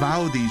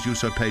disavow these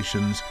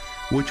usurpations,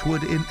 which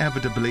would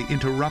inevitably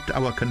interrupt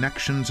our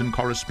connections and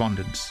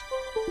correspondence.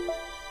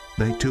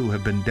 They too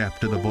have been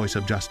deaf to the voice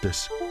of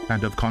justice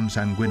and of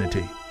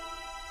consanguinity.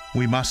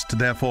 We must,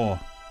 therefore,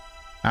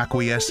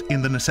 acquiesce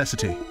in the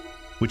necessity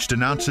which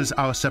denounces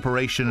our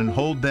separation and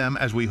hold them,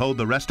 as we hold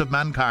the rest of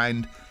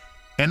mankind,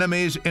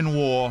 enemies in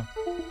war,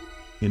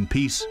 in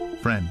peace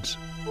friends.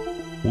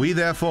 We,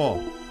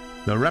 therefore,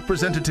 the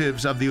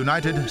representatives of the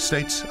United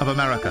States of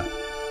America,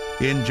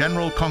 in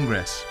General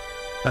Congress,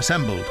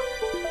 assembled,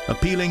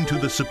 appealing to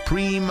the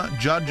Supreme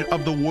Judge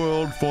of the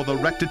world for the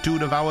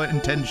rectitude of our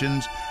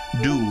intentions,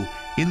 do,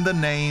 in the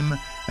name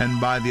and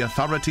by the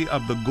authority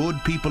of the good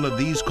people of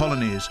these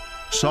colonies,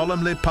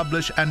 solemnly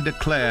publish and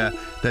declare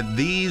that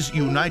these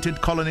united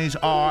colonies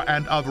are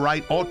and of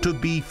right ought to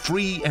be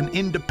free and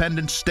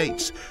independent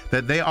states,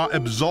 that they are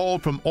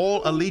absolved from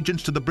all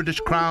allegiance to the British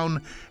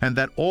Crown, and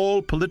that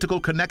all political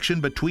connection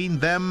between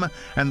them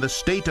and the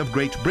state of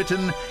Great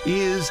Britain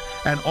is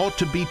and ought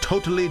to be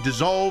totally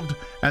dissolved,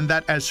 and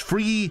that as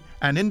free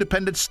and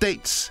independent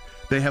states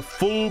they have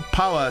full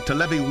power to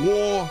levy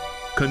war,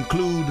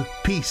 conclude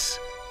peace,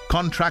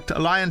 contract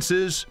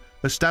alliances,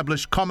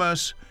 establish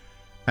commerce,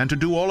 and to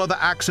do all other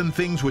acts and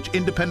things which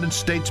independent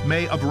states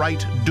may of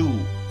right do.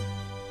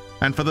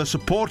 And for the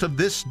support of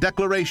this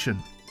declaration,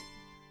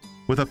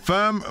 with a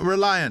firm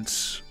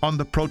reliance on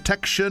the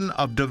protection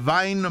of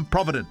divine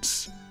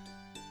providence,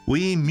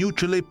 we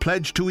mutually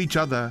pledge to each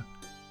other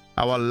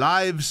our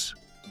lives,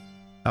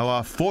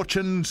 our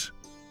fortunes,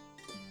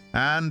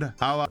 and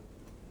our...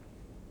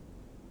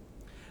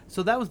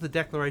 So that was the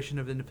Declaration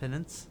of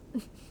Independence,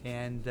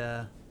 and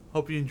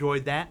hope you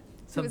enjoyed that.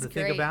 Something to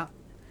think about.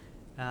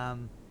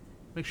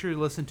 Make sure you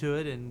listen to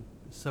it and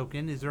soak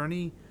in. Is there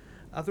any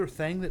other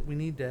thing that we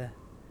need to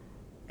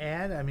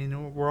add? I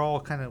mean, we all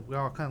kind of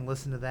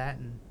listened to that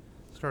and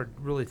started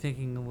really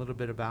thinking a little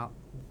bit about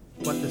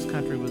what this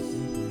country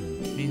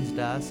means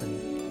to us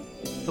and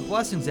the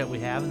blessings that we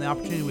have and the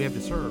opportunity we have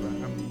to serve.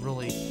 I'm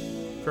really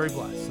very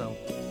blessed. So,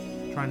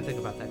 trying to think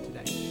about that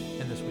today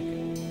and this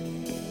weekend.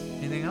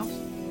 Anything else?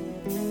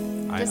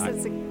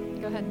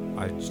 Go ahead.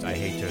 I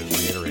hate to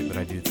reiterate, but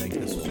I do think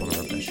this was one of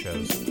our best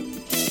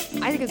shows.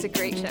 I think it was a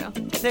great show.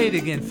 Say it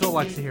again. Phil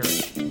likes to hear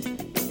it.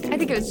 I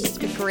think it was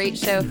just a great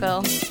show,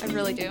 Phil. I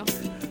really do.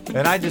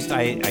 And I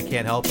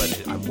can't help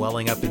it. I'm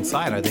welling up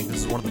inside. I think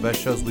this is one of the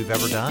best shows we've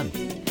ever done.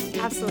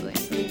 Absolutely.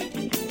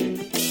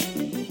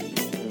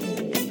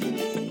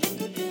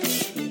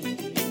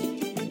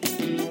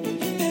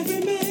 Every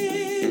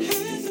man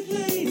has a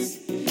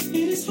place. In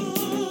his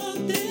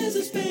heart there's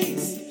a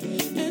space.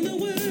 And the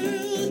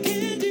world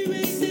can't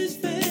erase his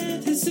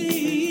fantasies.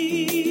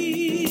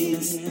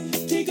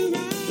 Take a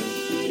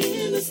ride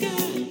in the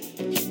sky.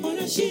 On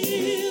a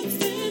ship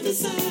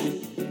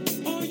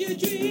fantasize. All your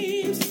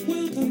dreams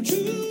will come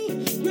true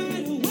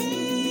right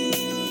away.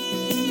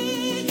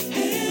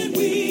 And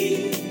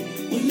we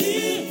will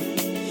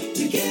live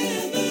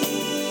together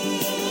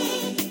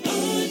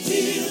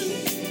until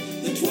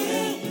the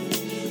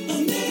 12th of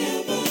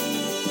never.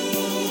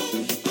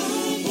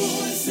 Our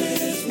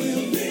voices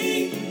will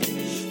ring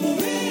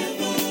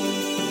forever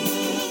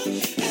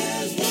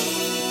as one.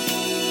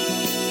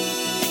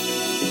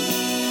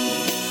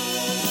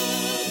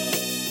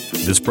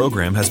 This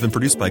program has been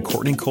produced by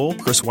Courtney Cole,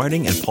 Chris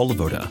Whiting, and Paul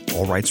Lavoda.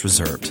 All rights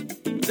reserved.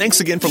 Thanks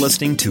again for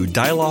listening to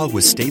Dialogue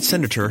with State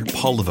Senator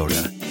Paul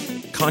Lavoda.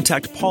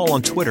 Contact Paul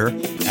on Twitter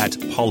at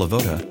Paul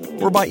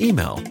Lavoda or by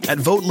email at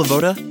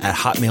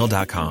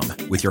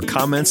votelavoda@hotmail.com with your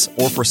comments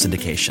or for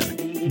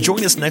syndication.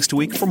 Join us next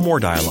week for more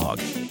dialogue.